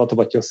you don't know a lot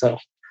about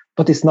yourself,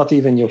 but it's not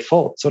even your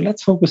fault. So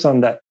let's focus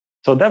on that.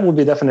 So that would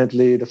be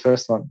definitely the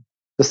first one.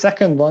 The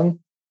second one,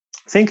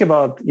 think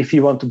about if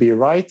you want to be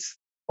right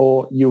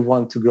or you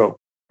want to grow.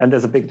 And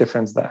there's a big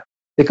difference there.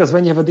 Because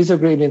when you have a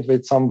disagreement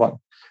with someone,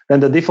 then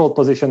the default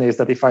position is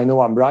that if I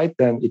know I'm right,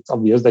 then it's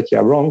obvious that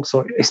you're wrong.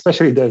 So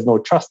especially if there's no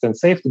trust and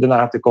safety, then I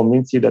have to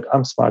convince you that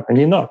I'm smart and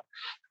you're not.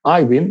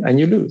 I win and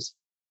you lose.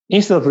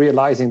 Instead of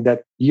realizing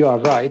that you are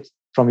right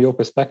from your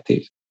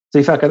perspective. So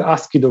if I can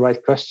ask you the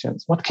right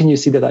questions, what can you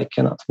see that I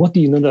cannot? What do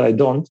you know that I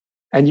don't?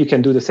 And you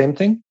can do the same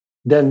thing,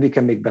 then we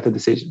can make better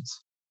decisions.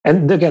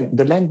 And again,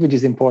 the language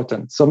is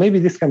important. So maybe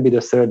this can be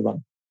the third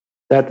one,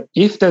 that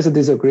if there's a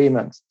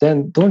disagreement,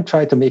 then don't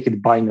try to make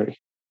it binary.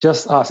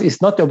 Just ask.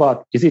 It's not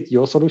about, is it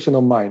your solution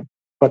or mine?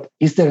 But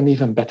is there an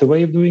even better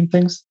way of doing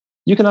things?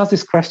 You can ask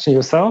this question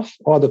yourself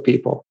or other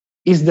people.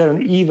 Is there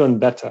an even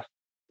better?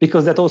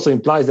 Because that also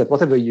implies that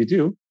whatever you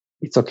do,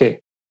 it's okay.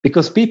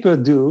 Because people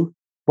do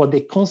what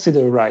they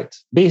consider right,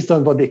 based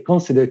on what they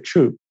consider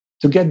true,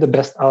 to get the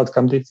best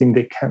outcome they think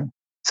they can.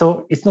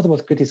 So it's not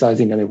about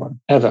criticizing anyone,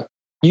 ever.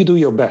 You do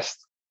your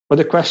best. But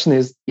the question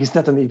is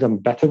that an even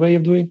better way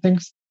of doing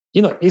things?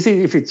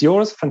 If it's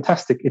yours,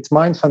 fantastic. It's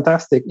mine,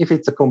 fantastic. If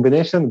it's a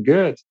combination,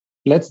 good.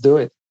 Let's do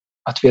it.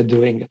 But we are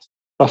doing it.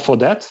 But for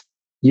that,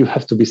 you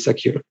have to be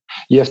secure.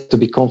 You have to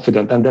be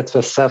confident. And that's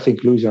where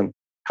self-inclusion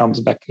comes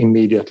back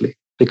immediately.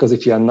 Because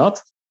if you are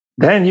not,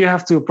 then you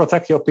have to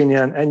protect your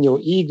opinion and your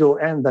ego,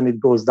 and then it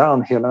goes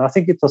downhill. And I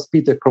think it was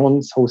Peter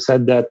Kronz who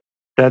said that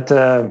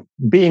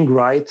being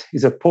right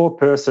is a poor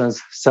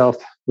person's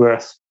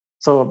self-worth.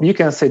 So you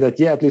can say that,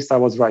 yeah, at least I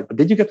was right. But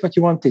did you get what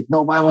you wanted?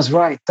 No, I was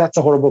right. That's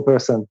a horrible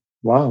person.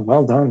 Wow,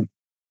 well done.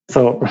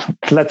 So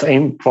let's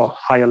aim for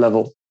higher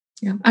level.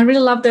 Yeah, I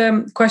really love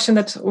the question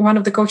that one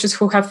of the coaches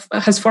who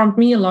has formed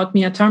me a lot,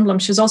 Mia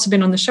Turnblom, she's also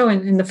been on the show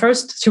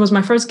she was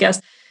my first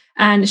guest.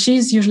 And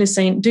she's usually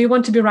saying, do you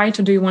want to be right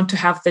or do you want to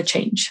have the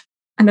change?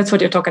 And that's what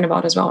you're talking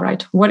about as well,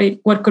 right?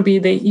 What could be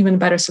the even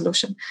better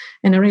solution?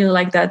 And I really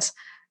like that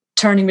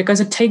turning because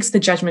it takes the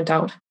judgment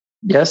out.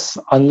 Yes,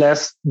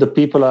 unless the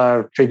people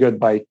are triggered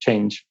by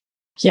change.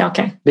 Yeah,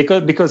 okay.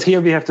 Because here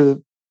we have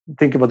to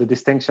think about the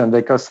distinction,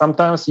 because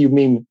sometimes you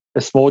mean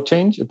a small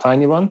change, a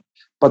tiny one,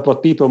 but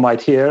what people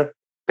might hear,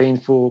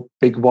 painful,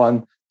 big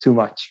one, too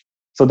much.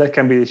 So that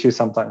can be the issue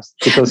sometimes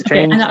because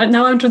change. Okay, and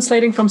now I'm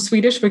translating from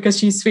Swedish because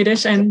she's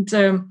Swedish and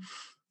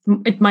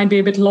it might be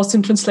a bit lost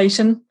in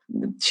translation.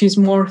 She's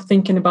more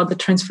thinking about the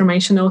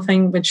transformational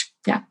thing, which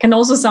can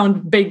also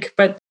sound big,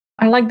 but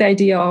I like the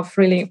idea of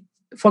really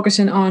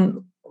focusing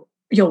on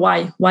your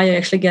why you're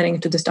actually getting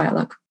into this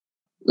dialogue.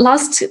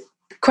 Last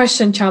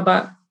question,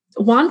 Csaba.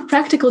 One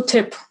practical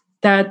tip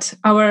that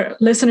our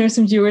listeners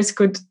and viewers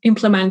could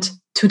implement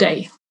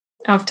today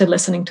after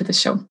listening to the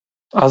show.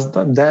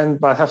 Then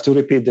I have to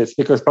repeat this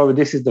because probably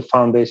this is the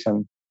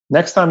foundation.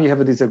 Next time you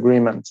have a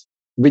disagreement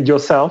with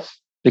yourself,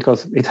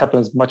 because it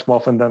happens much more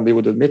often than we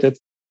would admit it,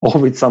 or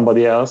with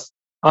somebody else,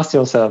 ask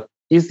yourself,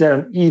 is there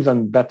an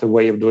even better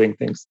way of doing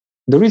things?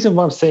 The reason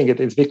why I'm saying it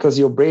is because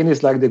your brain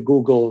is like the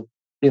Google,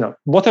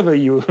 whatever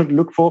you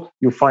look for,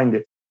 you find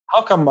it.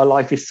 How come my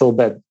life is so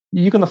bad?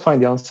 You're going to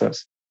find the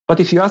answers. But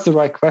if you ask the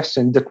right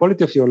question, the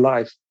quality of your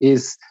life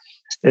is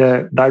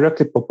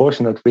directly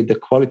proportionate with the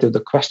quality of the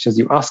questions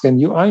you ask. And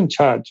you are in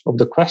charge of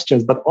the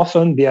questions, but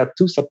often they are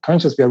too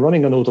subconscious. We are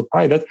running on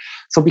autopilot.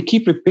 So we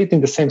keep repeating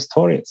the same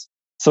stories.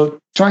 So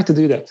try to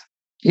do that.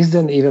 Is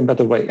there an even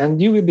better way?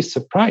 And you will be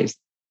surprised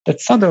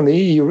that suddenly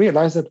you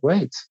realize that,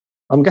 wait,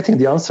 I'm getting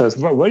the answers.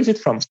 Where is it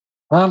from?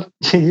 Well,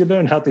 you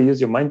learn how to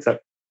use your mindset.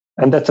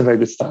 And that's a very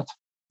good start.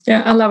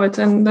 Yeah, I love it.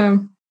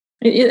 And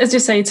as you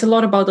say, it's a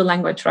lot about the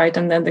language, right?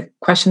 And then the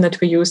question that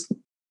we use,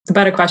 the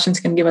better questions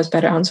can give us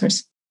better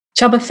answers.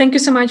 Csaba, thank you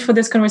so much for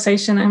this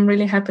conversation. I'm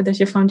really happy that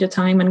you found your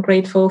time and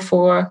grateful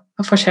for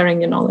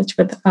sharing your knowledge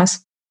with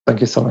us.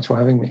 Thank you so much for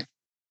having me.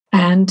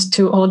 And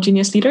to all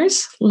genius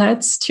leaders,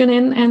 let's tune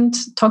in and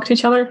talk to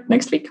each other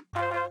next week.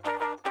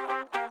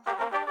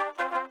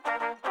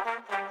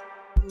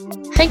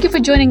 Thank you for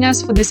joining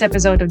us for this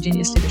episode of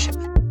Genius Leadership.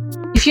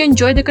 If you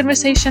enjoyed the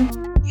conversation,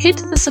 hit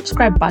the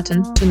subscribe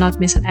button to not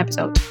miss an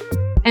episode.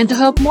 And to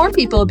help more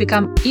people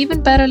become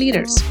even better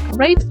leaders,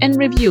 rate and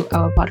review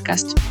our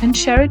podcast and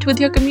share it with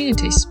your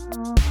communities.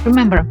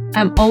 Remember,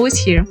 I'm always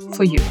here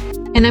for you,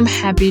 and I'm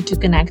happy to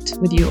connect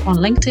with you on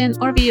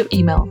LinkedIn or via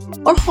email,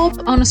 or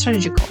hop on a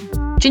strategy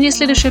call.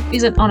 Genius Leadership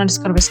is an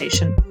honest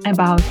conversation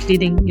about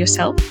leading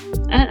yourself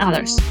and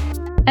others.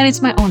 And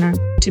it's my honor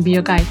to be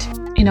your guide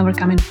in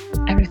overcoming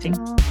everything.